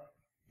on it,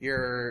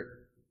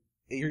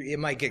 it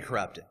might get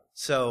corrupted.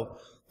 So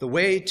the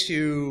way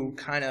to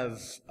kind of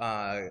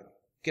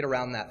get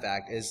around that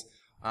fact is,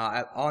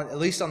 at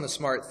least on the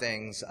smart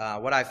things,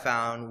 what I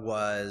found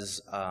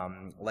was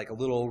like a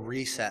little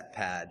reset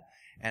pad,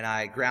 and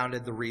I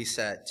grounded the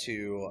reset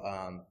to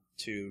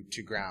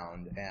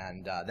ground,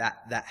 and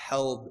that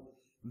held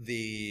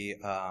the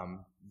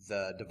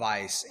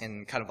device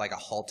in kind of like a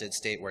halted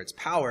state where it's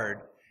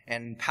powered,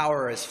 and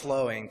power is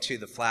flowing to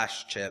the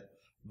flash chip,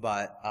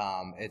 but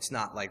it's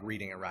not like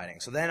reading or writing.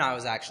 So then I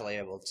was actually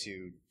able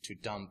to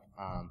dump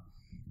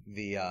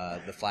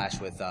the flash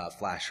with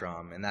flash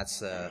ROM, and that's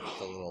the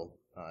little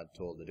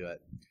tool to do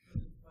it.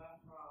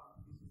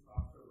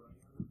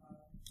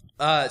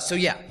 So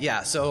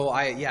yeah. So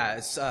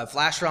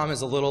flash ROM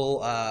is a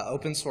little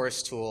open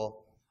source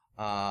tool.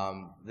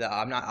 I'm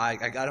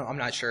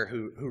not sure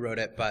who wrote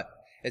it, but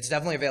it's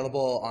definitely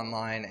available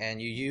online,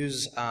 and you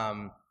use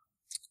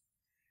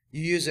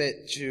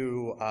it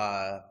to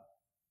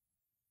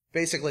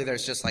basically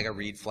there's just like a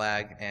read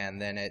flag,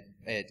 and then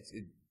it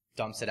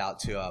dumps it out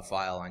to a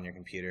file on your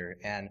computer.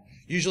 And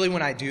usually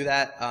when I do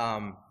that,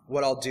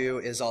 what I'll do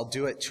is I'll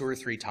do it 2 or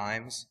 3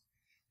 times.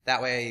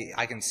 That way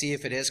I can see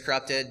if it is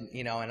corrupted,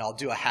 and I'll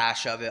do a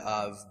hash of it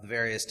of the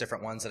various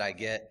different ones that I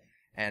get.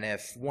 And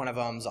if one of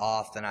them's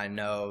off, then I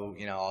know,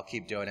 I'll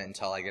keep doing it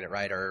until I get it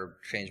right or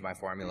change my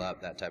formula up,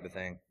 that type of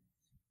thing.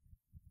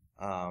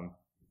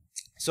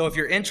 So if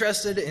you're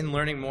interested in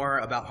learning more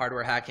about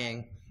hardware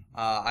hacking,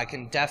 I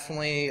can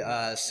definitely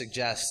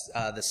suggest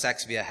the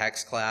SEX via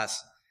hex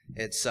class.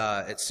 It's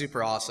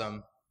super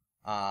awesome.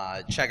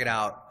 Check it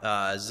out.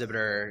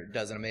 Zibiter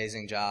does an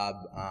amazing job.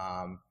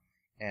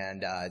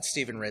 And it's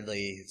Stephen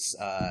Ridley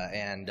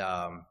and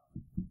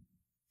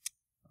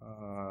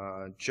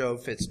Joe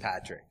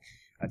Fitzpatrick,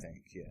 I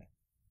think, yeah.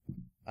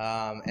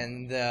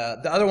 And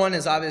the other one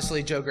is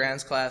obviously Joe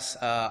Grand's class.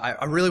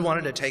 I really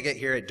wanted to take it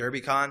here at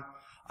Derbycon.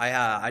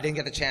 I didn't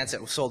get the chance.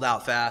 It was sold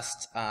out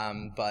fast,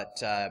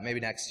 but maybe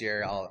next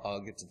year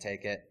I'll get to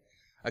take it.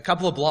 A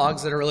couple of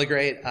blogs that are really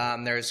great.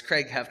 There's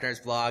Craig Hefner's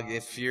blog.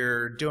 If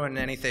you're doing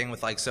anything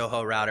with like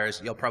SOHO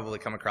routers, you'll probably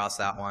come across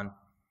that one.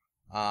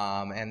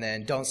 And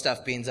then Don't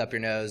Stuff Beans Up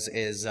Your Nose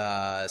is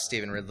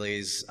Stephen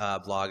Ridley's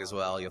blog as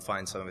well. You'll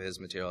find some of his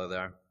material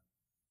there.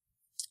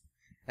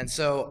 And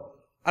so,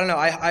 I don't know,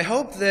 I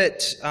hope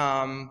that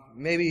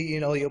maybe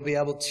you'll be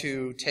able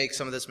to take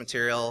some of this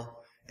material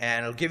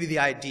and it'll give you the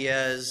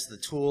ideas, the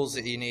tools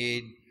that you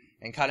need,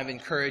 and kind of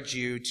encourage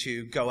you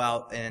to go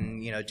out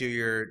and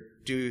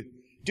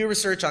do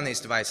research on these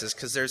devices,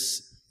 because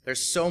there's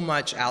so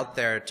much out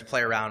there to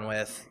play around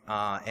with,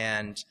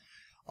 and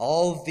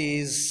all of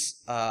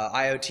these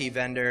IoT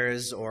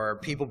vendors or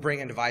people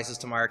bringing devices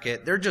to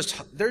market, they're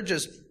just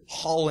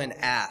hauling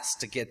ass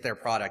to get their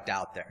product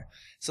out there.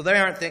 So they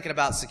aren't thinking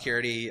about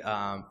security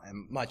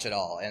much at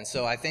all. And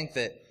so I think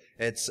that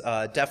it's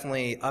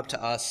definitely up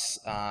to us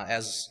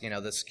as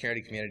the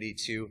security community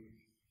to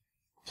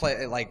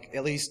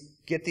at least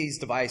get these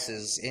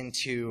devices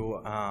into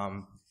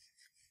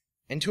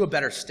a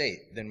better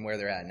state than where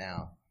they're at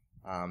now.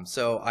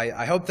 So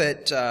I hope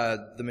that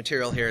the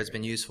material here has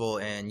been useful,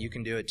 and you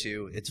can do it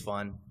too. It's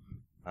fun.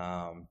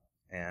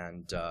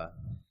 And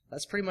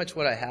that's pretty much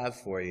what I have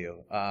for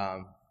you.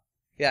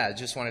 Yeah, I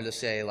just wanted to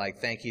say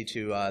thank you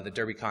to the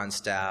Derbycon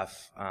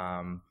staff,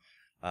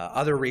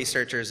 other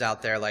researchers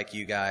out there like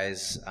you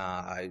guys.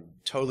 I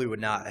totally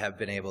would not have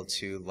been able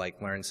to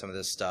learn some of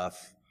this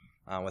stuff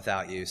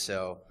without you.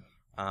 So,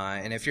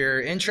 and if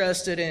you're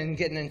interested in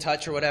getting in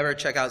touch or whatever,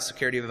 check out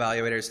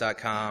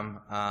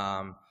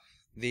securityevaluators.com.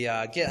 The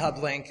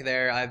GitHub link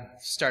there, I've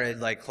started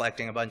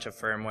collecting a bunch of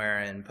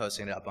firmware and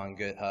posting it up on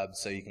GitHub,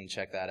 so you can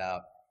check that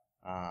out.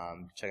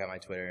 Check out my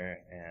Twitter,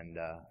 and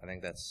I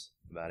think that's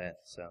about it.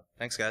 So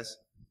thanks, guys.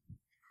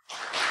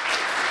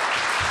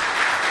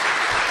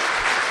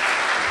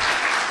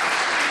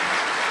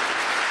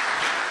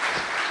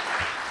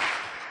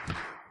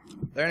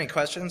 Are there any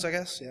questions, I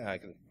guess? Yeah, I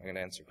can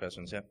answer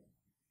questions, yeah.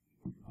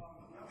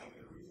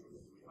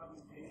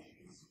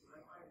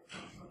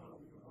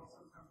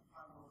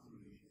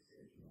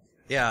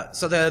 Yeah,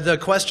 so the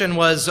question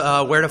was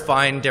where to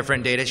find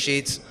different data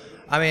sheets.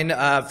 I mean,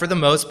 for the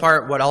most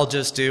part, what I'll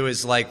just do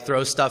is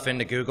throw stuff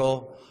into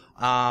Google.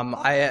 There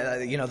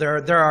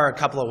are a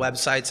couple of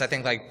websites, I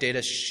think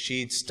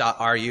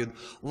datasheets.ru.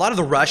 A lot of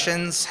the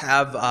Russians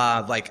have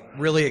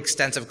really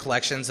extensive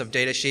collections of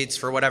data sheets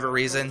for whatever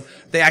reason.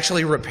 They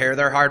actually repair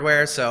their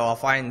hardware, so I'll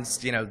find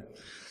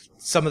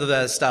some of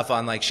the stuff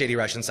on shady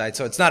Russian sites.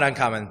 So it's not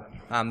uncommon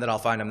that I'll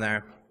find them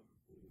there.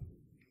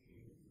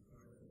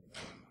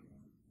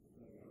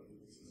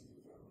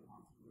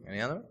 Any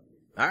other one?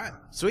 All right,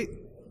 sweet.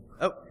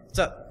 Oh, what's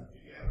up?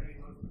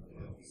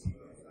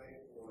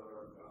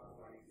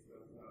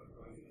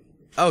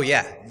 Oh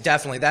yeah,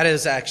 definitely. That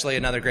is actually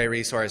another great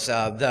resource.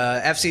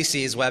 The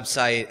FCC's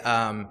website,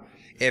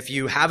 if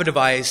you have a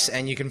device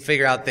and you can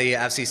figure out the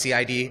FCC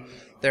ID,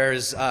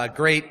 there's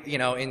great,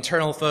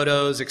 internal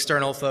photos,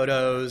 external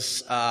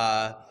photos,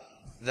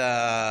 some of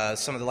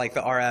the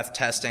the RF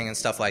testing and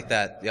stuff like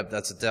that. Yep,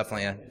 that's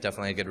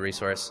definitely a good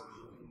resource.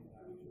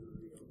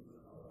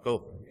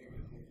 Cool.